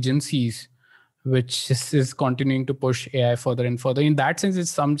non-human agencies which is continuing to push AI further and further. In that sense,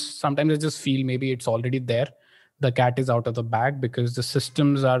 it's sometimes I just feel maybe it's already there. The cat is out of the bag because the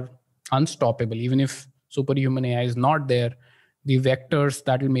systems are unstoppable. Even if superhuman AI is not there, the vectors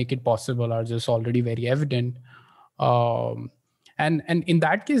that will make it possible are just already very evident. And in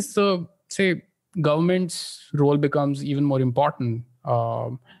that case, say government's role becomes even more important.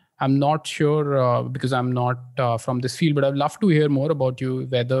 I'm not sure because I'm not from this field, but I'd love to hear more about you,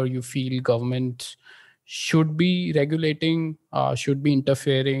 whether you feel government should be regulating, should be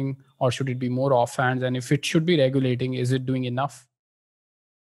interfering, or should it be more offhands? And if it should be regulating, is it doing enough?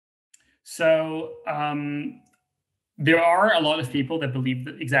 So there are a lot of people that believe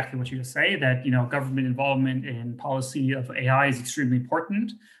that exactly what you just say, that government involvement in policy of AI is extremely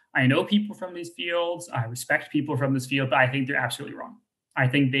important. I know people from these fields. I respect people from this field, but I think they're absolutely wrong. I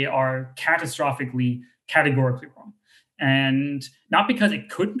think they are categorically wrong. And not because it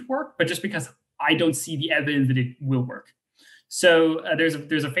couldn't work, but just because I don't see the evidence that it will work. So there's a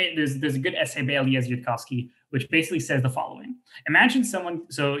good essay by Elias Yudkowsky, which basically says the following. Imagine someone,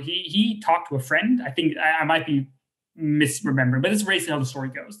 so he talked to a friend. I think I might be misremembering, but this is basically how the story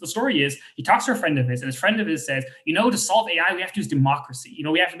goes. The story is he talks to a friend of his, and his friend of his says, to solve AI, we have to use democracy.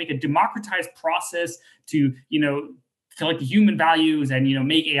 We have to make a democratized process to, collect the human values and,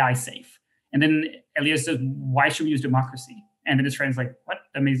 make AI safe. And then Elias says, why should we use democracy? And then his friend's like, what?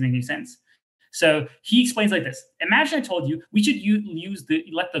 That doesn't make any sense. So he explains like this. Imagine I told you we should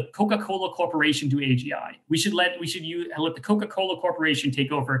let the Coca-Cola Corporation do AGI. We should let the Coca-Cola Corporation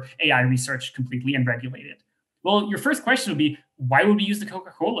take over AI research completely and regulate it. Well, your first question would be, why would we use the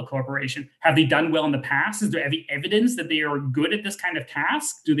Coca-Cola Corporation? Have they done well in the past? Is there any evidence that they are good at this kind of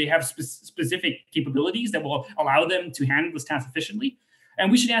task? Do they have specific capabilities that will allow them to handle this task efficiently?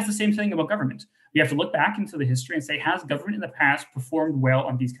 And we should ask the same thing about government. We have to look back into the history and say, has government in the past performed well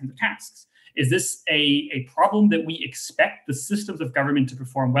on these kinds of tasks? Is this a problem that we expect the systems of government to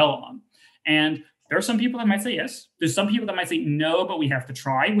perform well on? And there are some people that might say yes. There's some people that might say no, but we have to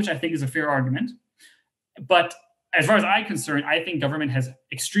try, which I think is a fair argument. But as far as I'm concerned, I think government has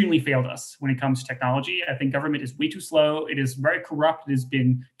extremely failed us when it comes to technology. I think government is way too slow. It is very corrupt. It has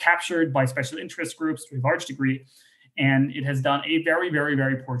been captured by special interest groups to a large degree. And it has done a very, very,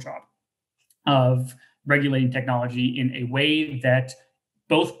 very poor job of regulating technology in a way that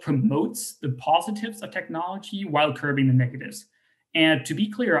both promotes the positives of technology while curbing the negatives. And to be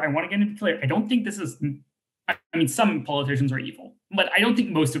clear, I want to get into clear, I don't think this is, some politicians are evil, but I don't think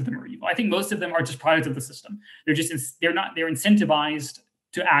most of them are evil. I think most of them are just products of the system. They're incentivized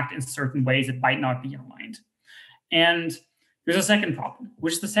to act in certain ways that might not be aligned. And there's a second problem,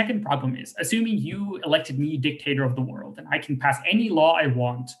 which the second problem is, assuming you elected me dictator of the world and I can pass any law I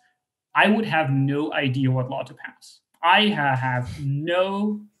want, I would have no idea what law to pass. I have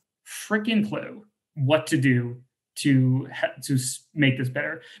no freaking clue what to do to make this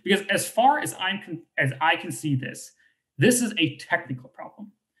better. Because as far as I can see this is a technical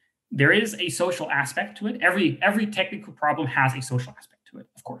problem. There is a social aspect to it. Every technical problem has a social aspect to it,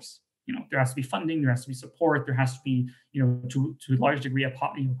 of course. There has to be funding, there has to be support, there has to be, to a large degree of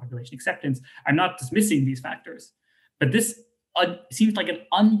population acceptance. I'm not dismissing these factors, but this seems like an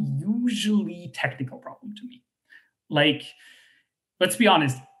unusually technical problem to me. Like, let's be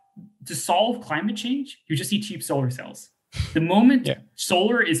honest, to solve climate change, you just need cheap solar cells. The moment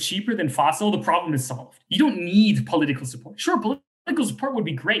solar is cheaper than fossil, the problem is solved. You don't need political support. Sure, political support would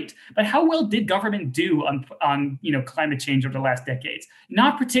be great, but how well did government do on climate change over the last decades?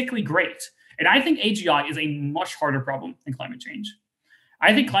 Not particularly great. And I think AGI is a much harder problem than climate change.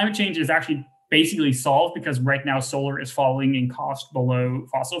 I think climate change is actually basically solved because right now solar is falling in cost below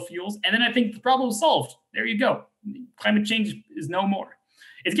fossil fuels. And then I think the problem is solved. There you go. Climate change is no more.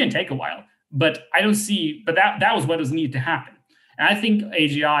 It's going to take a while, but I don't see, but that was what was needed to happen. And I think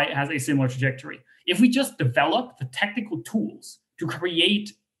AGI has a similar trajectory. If we just develop the technical tools to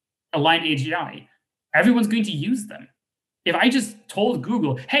create aligned AGI, everyone's going to use them. If I just told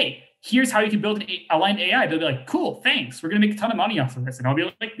Google, hey, here's how you can build an aligned AI, they'll be like, cool, thanks. We're going to make a ton of money off of this. And I'll be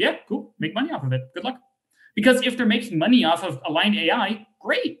like, yeah, cool, make money off of it. Good luck. Because if they're making money off of aligned AI,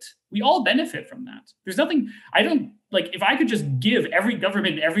 great. We all benefit from that. There's nothing, if I could just give every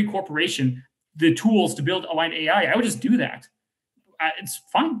government, every corporation the tools to build aligned AI, I would just do that. It's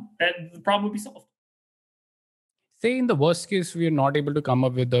fine. The problem would be solved. Say in the worst case, we are not able to come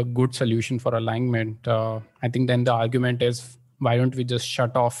up with a good solution for alignment. I think then the argument is, why don't we just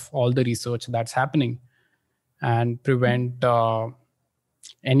shut off all the research that's happening and prevent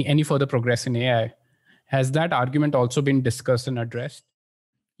any further progress in AI? Has that argument also been discussed and addressed?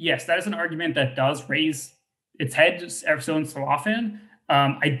 Yes, that is an argument that does raise its head every and so often.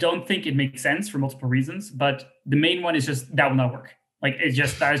 I don't think it makes sense for multiple reasons, but the main one is just that will not work. That is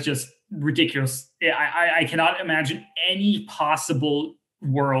just ridiculous. I cannot imagine any possible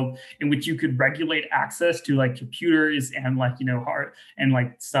world in which you could regulate access to computers and hard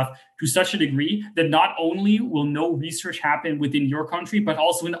and stuff to such a degree that not only will no research happen within your country, but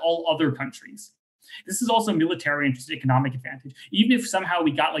also in all other countries. This is also military and just economic advantage. Even if somehow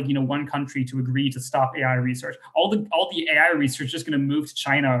we got one country to agree to stop AI research, all the AI research is just going to move to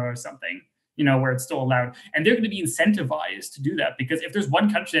China or something, where it's still allowed. And they're going to be incentivized to do that, because if there's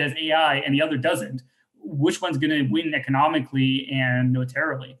one country that has AI and the other doesn't, which one's going to win economically and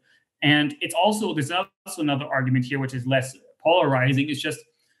militarily? And there's also another argument here, which is less polarizing. It's just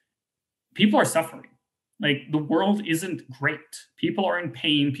people are suffering. The world isn't great. People are in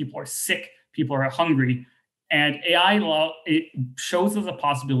pain. People are sick. People are hungry. And AI law, it shows us a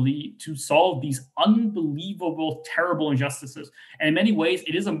possibility to solve these unbelievable, terrible injustices. And in many ways,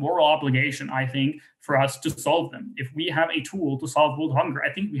 it is a moral obligation, I think, for us to solve them. If we have a tool to solve world hunger,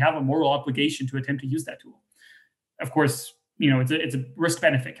 I think we have a moral obligation to attempt to use that tool. Of course, it's a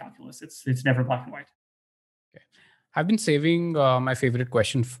risk-benefit calculus. It's never black and white. Okay. I've been saving my favorite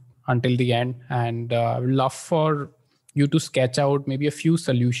question until the end, and I would love for you to sketch out maybe a few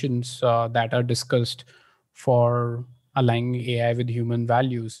solutions that are discussed for aligning AI with human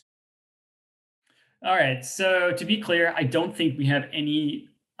values. All right. So to be clear, I don't think we have any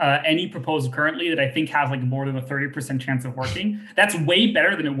proposal currently that I think has more than a 30% chance of working. That's way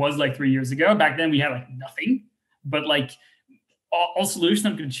better than it was 3 years ago. Back then we had nothing. But all solutions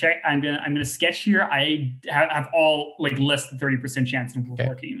I'm going to check, I'm going to sketch here. I have all less than 30% chance of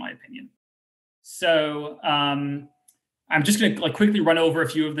working, in my opinion. So I'm just going to quickly run over a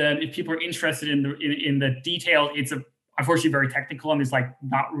few of them. If people are interested in the detail, it's unfortunately very technical, and there's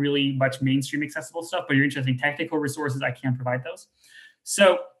not really much mainstream accessible stuff. But you're interested in technical resources, I can provide those.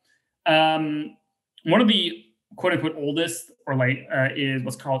 So one of the quote unquote oldest is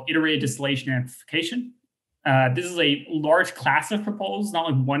what's called iterated distillation amplification. This is a large class of proposals,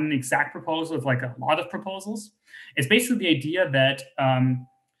 not one exact proposal, it's a lot of proposals. It's basically the idea that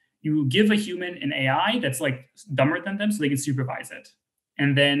you give a human an AI that's dumber than them so they can supervise it.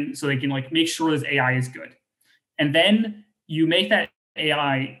 And then so they can make sure this AI is good. And then you make that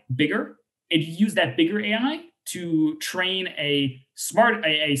AI bigger, and you use that bigger AI to train a slightly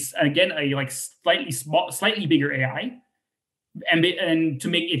bigger AI and to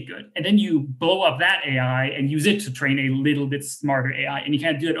make it good. And then you blow up that AI and use it to train a little bit smarter AI. And you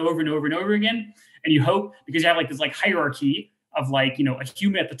kind of do it over and over and over again. And you hope, because you have this hierarchy of a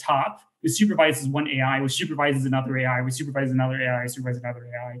human at the top who supervises one AI, which supervises another AI, which supervises another AI, supervises another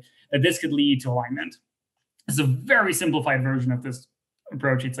AI, that this could lead to alignment. It's a very simplified version of this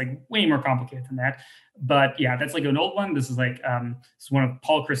approach. It's way more complicated than that. But yeah, that's an old one. This is this is one of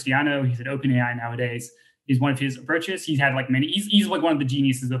Paul Cristiano. He's at OpenAI nowadays. He's one of his approaches. He's had many, he's one of the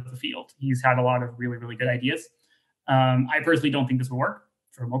geniuses of the field. He's had a lot of really, really good ideas. I personally don't think this will work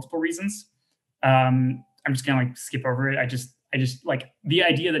for multiple reasons. I'm just gonna skip over it. I just the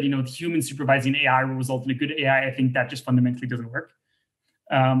idea that the human supervising AI will result in a good AI. I think that just fundamentally doesn't work.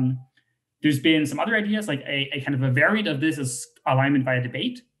 There's been some other ideas, a kind of a variant of this is alignment via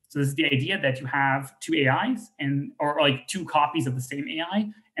debate. So this is the idea that you have two AIs or like two copies of the same AI,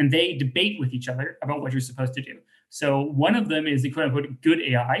 and they debate with each other about what you're supposed to do. So one of them is the quote unquote good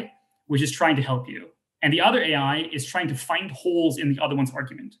AI, which is trying to help you. And the other AI is trying to find holes in the other one's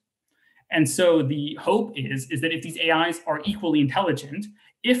argument. And so the hope is that if these AIs are equally intelligent,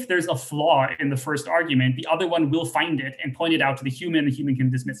 if there's a flaw in the first argument, the other one will find it and point it out to the human can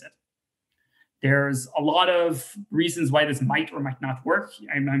dismiss it. There's a lot of reasons why this might or might not work.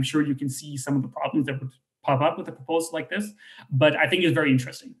 I'm sure you can see some of the problems that would pop up with a proposal like this, but I think it's very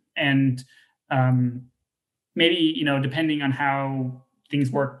interesting. And maybe, depending on how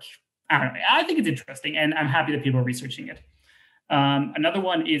things work, I don't know. I think it's interesting, and I'm happy that people are researching it. Another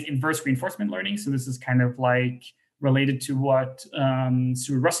one is inverse reinforcement learning. So this is kind of like related to what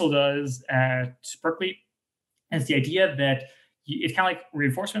Stuart Russell does at Berkeley. And it's the idea that it's kind of like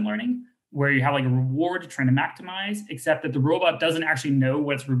reinforcement learning, where you have like a reward trying to maximize, except that the robot doesn't actually know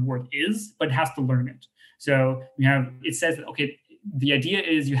what its reward is, but it has to learn it. So it says that, okay, the idea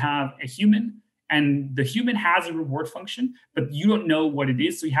is you have a human, and the human has a reward function, but you don't know what it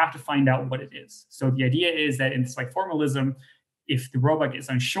is, so you have to find out what it is. So the idea is that in this like formalism, if the robot is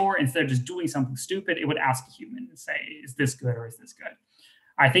unsure, instead of just doing something stupid, it would ask a human and say, is this good or is this good?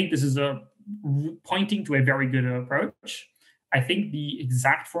 I think this is pointing to a very good approach. I think the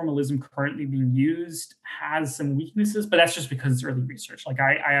exact formalism currently being used has some weaknesses, but that's just because it's early research. Like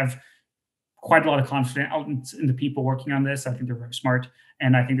I have quite a lot of confidence in the people working on this. I think they're very smart,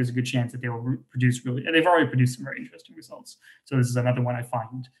 and I think there's a good chance that they will produce they've already produced some very interesting results. So this is another one I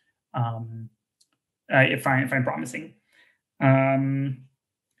find I find promising.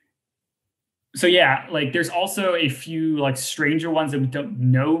 So yeah, like there's also a few like stranger ones that we don't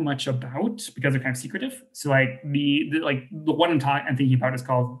know much about because they're kind of secretive. So like the one I'm thinking about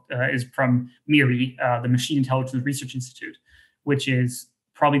is from MIRI, the Machine Intelligence Research Institute, which is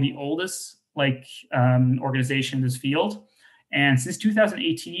probably the oldest organization in this field. And since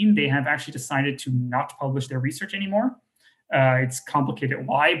 2018, they have actually decided to not publish their research anymore. It's complicated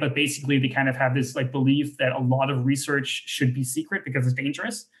why, but basically they kind of have this like belief that a lot of research should be secret because it's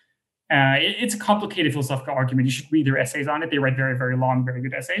dangerous. It's a complicated philosophical argument. You should read their essays on it. They write very, very long, very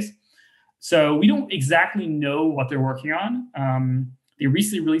good essays. So we don't exactly know what they're working on. They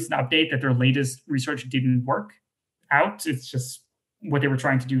recently released an update that their latest research didn't work out. It's just what they were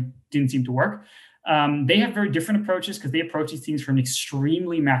trying to do didn't seem to work. They have very different approaches because they approach these things from an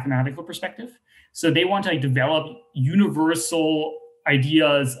extremely mathematical perspective. So they want to develop universal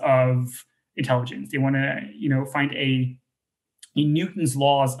ideas of intelligence. They want to, find a Newton's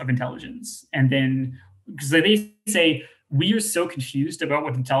laws of intelligence. And then, because they say, we are so confused about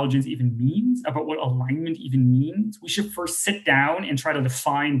what intelligence even means, about what alignment even means. We should first sit down and try to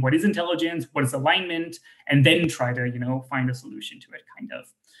define what is intelligence, what is alignment, and then try to, find a solution to it, kind of.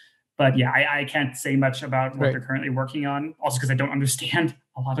 But yeah, I can't say much about what they're currently working on, also because I don't understand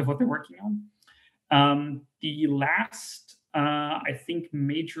a lot of what they're working on. The last, I think,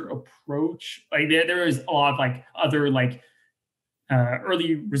 major approach, there is a lot of other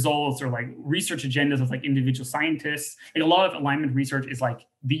early results or research agendas of individual scientists. A lot of alignment research is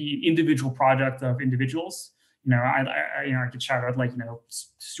the individual product of individuals. I could shout out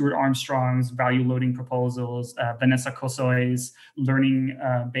Stuart Armstrong's value loading proposals, Vanessa Kosoy's learning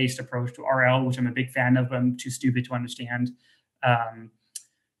based approach to RL, which I'm a big fan of, but I'm too stupid to understand.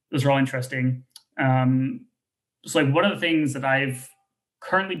 Those are all interesting. So one of the things that I've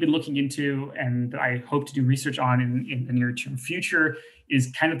currently been looking into and that I hope to do research on in the near term future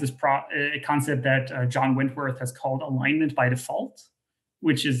is kind of this concept that John Wentworth has called alignment by default,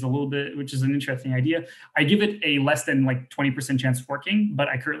 which is an interesting idea. I give it a less than 20% chance of working, but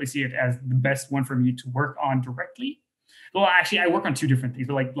I currently see it as the best one for me to work on directly. Well, actually, I work on two different things,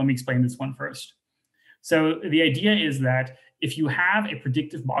 but let me explain this one first. So the idea is that if you have a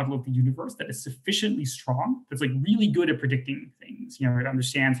predictive model of the universe that is sufficiently strong, that's really good at predicting things, it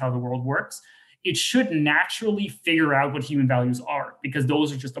understands how the world works, it should naturally figure out what human values are because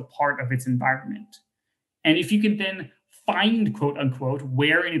those are just a part of its environment. And if you can then find, quote unquote,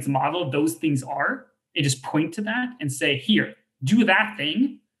 where in its model those things are, and just point to that and say, here, do that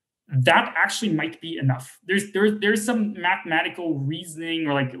thing, that actually might be enough. There's some mathematical reasoning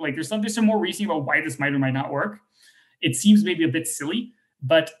or there's some more reasoning about why this might or might not work. It seems maybe a bit silly,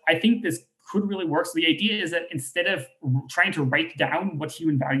 but I think this could really work. So the idea is that instead of trying to write down what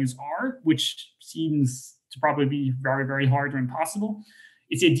human values are, which seems to probably be very, very hard or impossible,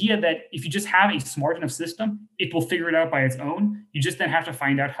 it's the idea that if you just have a smart enough system, it will figure it out by its own. You just then have to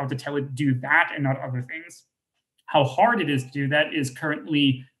find out how to tell it to do that and not other things. How hard it is to do that is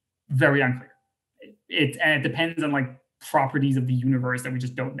currently very unclear. It depends on properties of the universe that we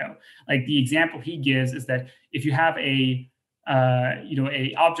just don't know. Like the example he gives is that if you have a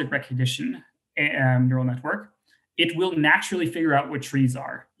object recognition neural network, it will naturally figure out what trees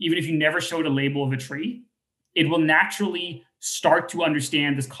are. Even if you never showed a label of a tree, it will naturally start to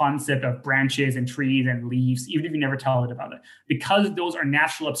understand this concept of branches and trees and leaves, even if you never tell it about it, because those are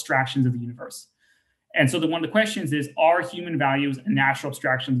natural abstractions of the universe. And so one of the questions is, are human values a natural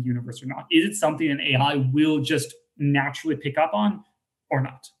abstraction of the universe or not? Is it something an AI will just naturally pick up on or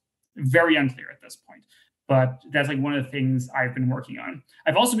not? Very unclear at this point. But that's like one of the things I've been working on.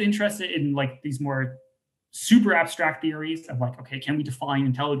 I've also been interested in like these more super abstract theories of like, okay, can we define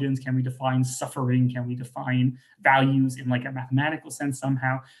intelligence? Can we define suffering? Can we define values in like a mathematical sense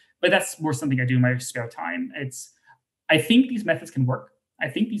somehow? But that's more something I do in my spare time. I think these methods can work. I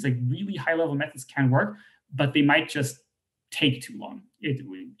think these like really high level methods can work, but they might just take too long.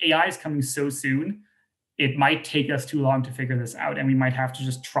 AI is coming so soon. It might take us too long to figure this out. And we might have to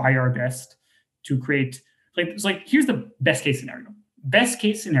just try our best to create, like here's the best case scenario. Best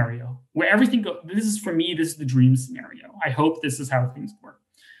case scenario where everything goes, this is for me, this is the dream scenario. I hope this is how things work.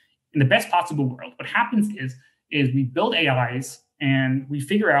 In the best possible world, what happens is we build AIs and we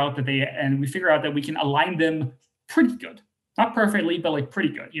figure out that we can align them pretty good. Not perfectly, but like pretty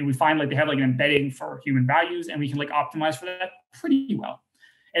good. We find like they have like an embedding for human values and we can like optimize for that pretty well.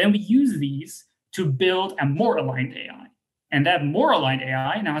 And then we use these to build a more aligned AI. And that more aligned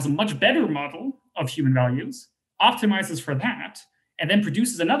AI now has a much better model of human values, optimizes for that, and then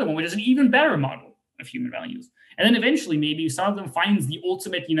produces another one, which is an even better model of human values. And then eventually maybe some of them finds the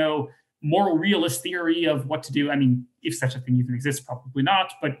ultimate, moral realist theory of what to do. I mean, if such a thing even exists, probably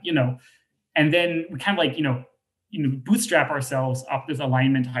not, but, and then we kind of like, bootstrap ourselves up this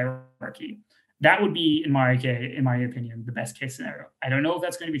alignment hierarchy. That would be, in my opinion, the best case scenario. I don't know if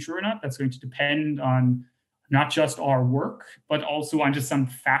that's going to be true or not. That's going to depend on not just our work, but also on just some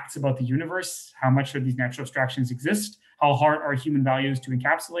facts about the universe. How much of these natural abstractions exist? How hard are human values to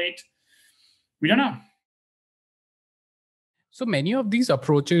encapsulate? We don't know. So many of these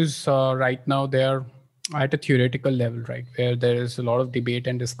approaches right now, they're at a theoretical level, right? Where there is a lot of debate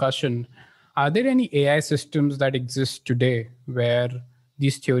and discussion. Are there any AI systems that exist today where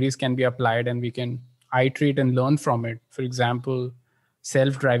these theories can be applied and we can iterate and learn from it? For example,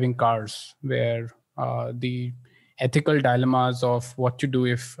 self-driving cars, where the ethical dilemmas of what to do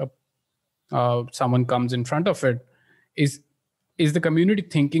if someone comes in front of it, is the community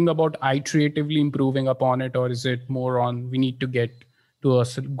thinking about iteratively improving upon it, or is it more on we need to get to a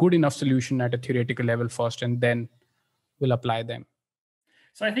good enough solution at a theoretical level first and then we'll apply them?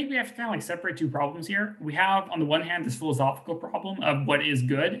 So I think we have to kind of like separate two problems here. We have on the one hand this philosophical problem of what is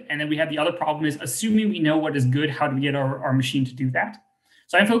good, and then we have the other problem is assuming we know what is good, how do we get our machine to do that?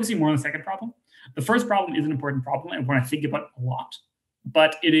 So I'm focusing more on the second problem. The first problem is an important problem and one I think about a lot,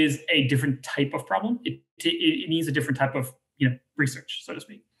 but it is a different type of problem. It needs a different type of research, so to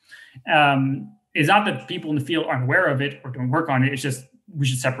speak. It's not that people in the field aren't aware of it or don't work on it. It's just we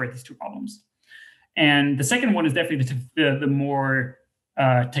should separate these two problems. And the second one is definitely the more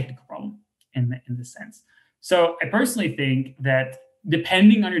technical problem in this sense. So I personally think that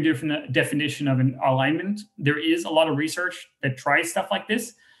depending on your different definition of an alignment, there is a lot of research that tries stuff like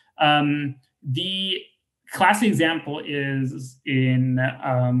this. The classic example is in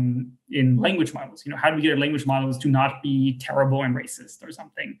language models. How do we get our language models to not be terrible and racist or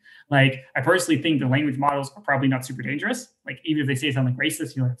something? Like, I personally think the language models are probably not super dangerous. Like, even if they say something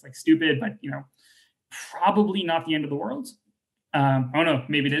racist, it's like stupid, but probably not the end of the world. I don't know,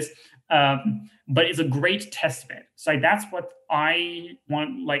 maybe it is, but it's a great test bed. So that's what I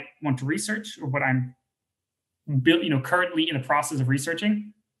want to research, or what I'm currently in the process of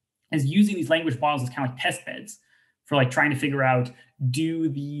researching, is using these language models as kind of like test beds for like trying to figure out, do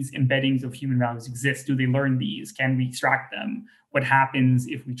these embeddings of human values exist? Do they learn these? Can we extract them? What happens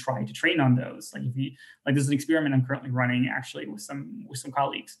if we try to train on those? Like this is an experiment I'm currently running actually with some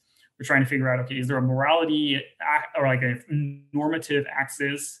colleagues. We're trying to figure out, okay, is there a morality or like a normative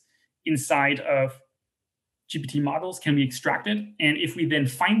axis inside of GPT models? Can we extract it? And if we then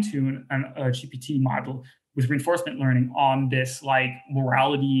fine tune a GPT model with reinforcement learning on this like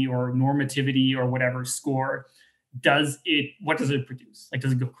morality or normativity or whatever score, what does it produce? Like,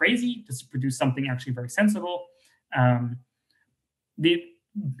 does it go crazy? Does it produce something actually very sensible?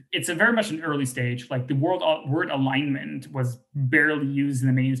 It's a very much an early stage. Like the word alignment was barely used in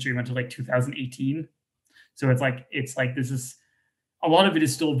the mainstream until like 2018. So it's like this is a lot of it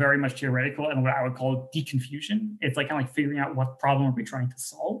is still very much theoretical and what I would call deconfusion. It's like kind of like figuring out what problem are we trying to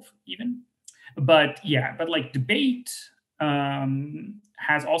solve even. But like debate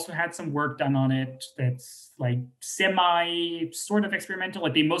has also had some work done on it that's like semi sort of experimental.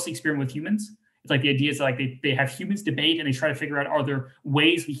 Like they mostly experiment with humans. It's like the idea is like they have humans debate and they try to figure out, are there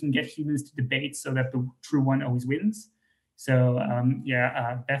ways we can get humans to debate so that the true one always wins. So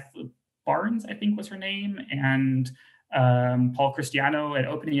Beth Barnes, I think was her name, and Paul Cristiano at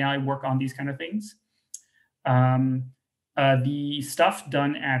OpenAI work on these kind of things. The stuff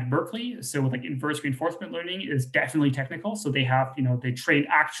done at Berkeley, so with like inverse reinforcement learning, is definitely technical. So they have, they train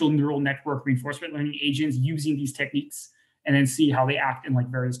actual neural network reinforcement learning agents using these techniques and then see how they act in like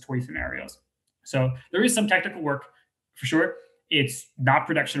various toy scenarios. So there is some technical work for sure. It's not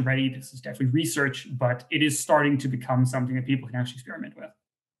production ready. This is definitely research, but it is starting to become something that people can actually experiment with.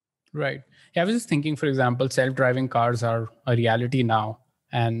 Right. Yeah, I was just thinking, for example, self-driving cars are a reality now.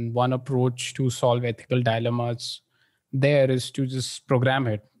 And one approach to solve ethical dilemmas there is to just program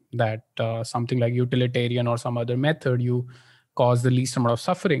it that something like utilitarian or some other method, you cause the least amount of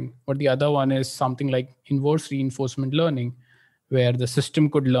suffering. But the other one is something like inverse reinforcement learning, where the system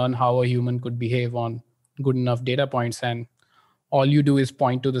could learn how a human could behave on good enough data points. And all you do is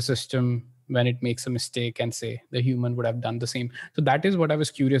point to the system when it makes a mistake and say the human would have done the same. So that is what I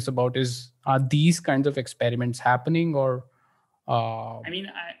was curious about, is are these kinds of experiments happening, or I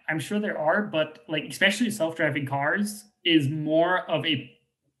mean, I'm sure there are, but like especially self-driving cars is more of a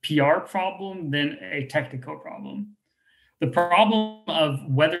PR problem than a technical problem. The problem of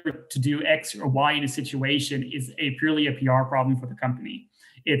whether to do X or Y in a situation is purely a PR problem for the company.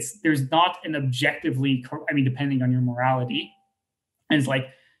 There's not an objectively, depending on your morality, and it's like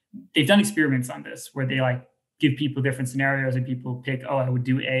they've done experiments on this where they like give people different scenarios and people pick, oh, I would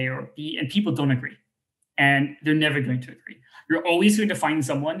do A or B, and people don't agree, and they're never going to agree. You're always going to find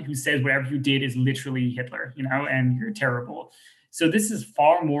someone who says whatever you did is literally Hitler, and you're terrible. So this is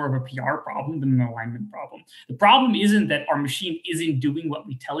far more of a PR problem than an alignment problem. The problem isn't that our machine isn't doing what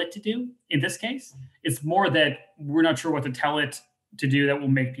we tell it to do in this case. It's more that we're not sure what to tell it to do that will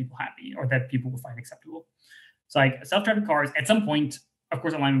make people happy or that people will find acceptable. So like self-driving cars, at some point, of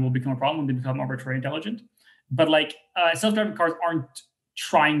course, alignment will become a problem when they become arbitrarily intelligent. But like self-driving cars aren't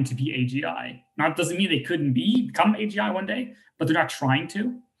trying to be AGI. Now, it doesn't mean they couldn't become AGI one day, but they're not trying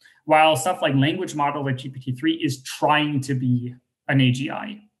to. While stuff like language model like GPT-3 is trying to be an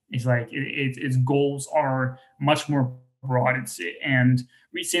AGI. It's like its goals are much more broad. And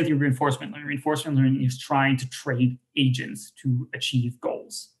same thing with reinforcement learning. Reinforcement learning is trying to train agents to achieve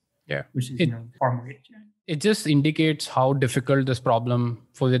goals. Yeah, which is far more AGI. It just indicates how difficult this problem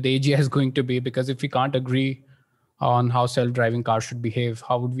for the AGI is going to be, because if we can't agree on how self-driving cars should behave,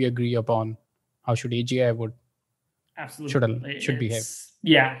 how would we agree upon how should AGI should behave?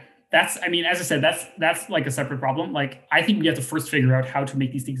 Yeah, as I said, that's like a separate problem. Like, I think we have to first figure out how to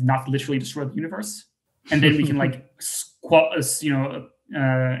make these things not literally destroy the universe, and then we can like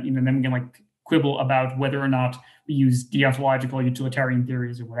then we can like quibble about whether or not we use deontological utilitarian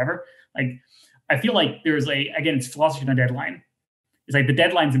theories or whatever. Like, I feel like there's it's philosophy on a deadline. It's like the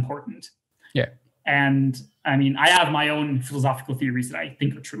deadline's important. Yeah. And I mean, I have my own philosophical theories that I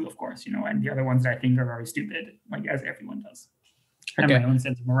think are true, of course, and the other ones that I think are very stupid, like as everyone does. Okay. I have my own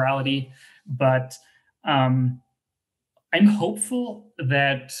sense of morality, but I'm hopeful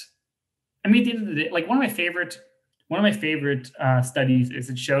that, at the end of the day, like one of my favorite studies is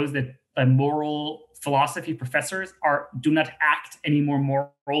it shows that moral philosophy professors do not act any more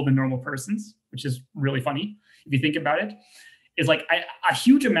moral than normal persons, which is really funny if you think about it. Is like a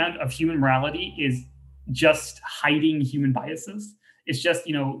huge amount of human morality is just hiding human biases. It's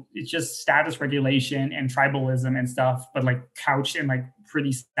just status regulation and tribalism and stuff, but like couched in like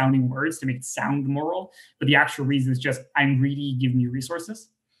pretty sounding words to make it sound moral. But the actual reason is just, I'm greedy, give me resources.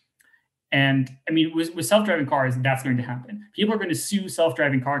 And with self-driving cars, that's going to happen. People are going to sue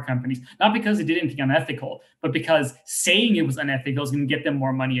self-driving car companies, not because they did anything unethical, but because saying it was unethical is going to get them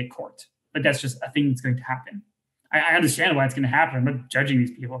more money at court. But that's just a thing that's going to happen. I understand why it's going to happen. I'm not judging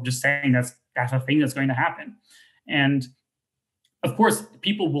these people. I'm just saying that's a thing that's going to happen. And of course,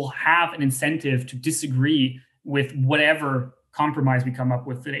 people will have an incentive to disagree with whatever compromise we come up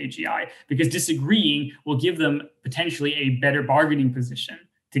with at AGI, because disagreeing will give them potentially a better bargaining position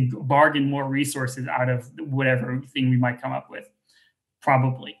to bargain more resources out of whatever thing we might come up with,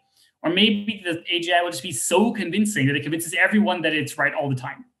 probably. Or maybe the AGI will just be so convincing that it convinces everyone that it's right all the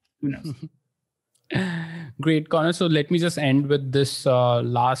time. Who knows? Great, Connor. So let me just end with this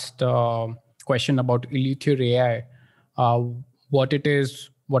last question about EleutherAI. What it is,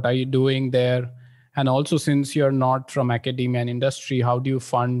 what are you doing there? And also, since you're not from academia and industry, how do you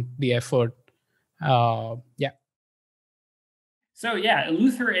fund the effort? Yeah. So yeah,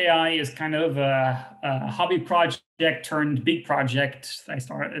 EleutherAI is kind of a hobby project turned big project. I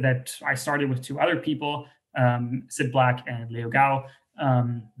started with two other people, Sid Black and Leo Gao,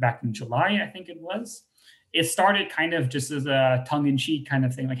 back in July, I think it was. It started kind of just as a tongue-in-cheek kind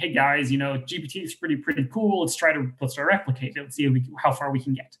of thing, like, "Hey guys, GPT is pretty cool. Let's try to replicate it. Let's see how far we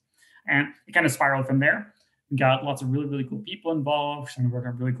can get." And it kind of spiraled from there. We got lots of really, really cool people involved, and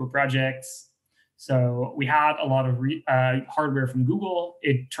working on really cool projects. So we had a lot of hardware from Google.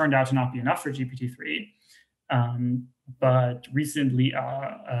 It turned out to not be enough for GPT-3. But recently,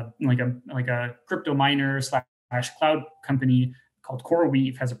 like a crypto miner / cloud company called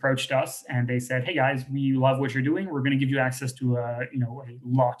CoreWeave has approached us, and they said, "Hey guys, we love what you're doing. We're going to give you access to a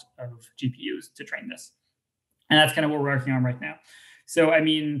lot of GPUs to train this." And that's kind of what we're working on right now. So I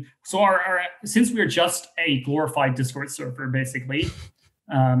mean, since we're just a glorified Discord server, basically,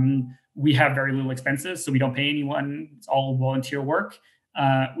 we have very little expenses, so we don't pay anyone. It's all volunteer work.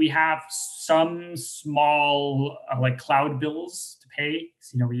 We have some small like cloud bills to pay.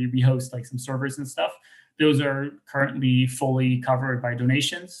 So, we host like some servers and stuff. Those are currently fully covered by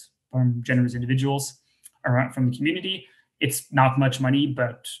donations from generous individuals from the community. It's not much money,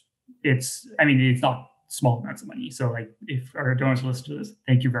 but it's not small amounts of money. So like, if our donors listen to this,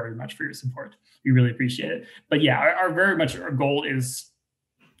 thank you very much for your support. We really appreciate it. But yeah, our goal is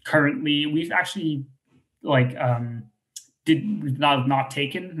currently, we've actually we've not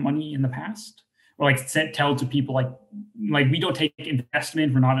taken money in the past, or like tell to people like we don't take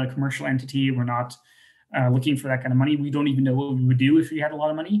investment. We're not a commercial entity. We're not looking for that kind of money. We don't even know what we would do if we had a lot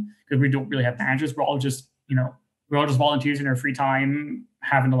of money, because we don't really have managers. We're all just volunteers in our free time,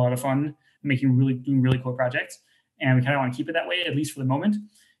 having a lot of fun, doing really cool projects, and we kind of want to keep it that way, at least for the moment.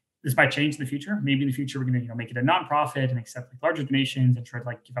 This might change in the future. Maybe in the future we're going to make it a nonprofit and accept like larger donations and try to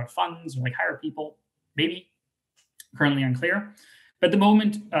like give out funds or like hire people. Maybe. Currently unclear. But at the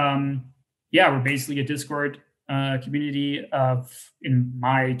moment, we're basically a Discord community of, in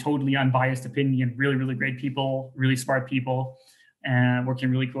my totally unbiased opinion, really, really great people, really smart people, and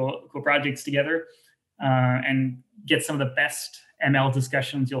working really cool projects together, and get some of the best ML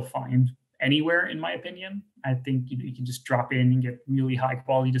discussions you'll find anywhere, in my opinion. I think you can just drop in and get really high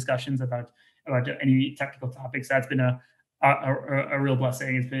quality discussions about any technical topics. That's been a real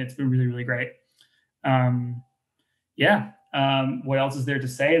blessing. It's been really, really great. What else is there to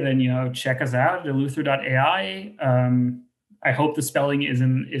say? Then check us out at EleutherAI. I hope the spelling is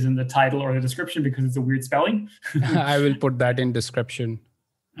in the title or the description, because it's a weird spelling. I will put that in description.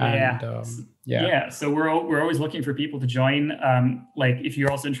 So we're always looking for people to join. Like if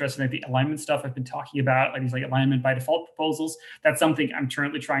you're also interested in the alignment stuff I've been talking about, like these like alignment by default proposals, that's something I'm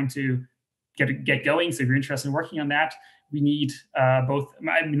currently trying to get going. So if you're interested in working on that, we need both.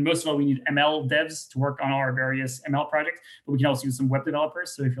 Most of all, we need ML devs to work on our various ML projects, but we can also use some web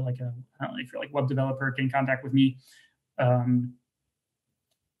developers. So if you're like a web developer, get in contact with me.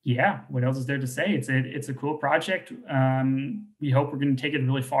 What else is there to say? It's a cool project. We hope we're going to take it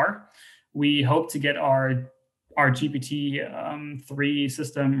really far. We hope to get our GPT-3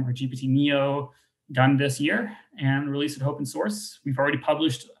 system, or GPT-Neo, done this year and release it open source. We've already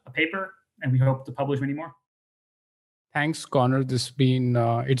published a paper, and we hope to publish many more. Thanks, Connor. It's been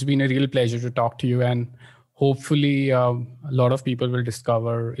a real pleasure to talk to you, and hopefully a lot of people will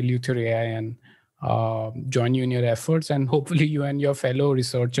discover EleutherAI and join you in your efforts, and hopefully you and your fellow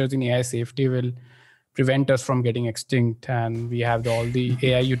researchers in AI safety will prevent us from getting extinct, and we have all the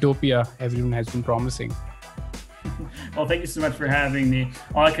AI utopia everyone has been promising. Well, thank you so much for having me.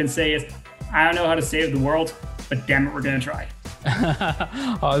 All I can say is, I don't know how to save the world, but damn it, we're going to try.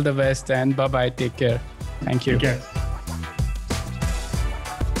 All the best, and bye-bye. Take care. Thank you. Take care.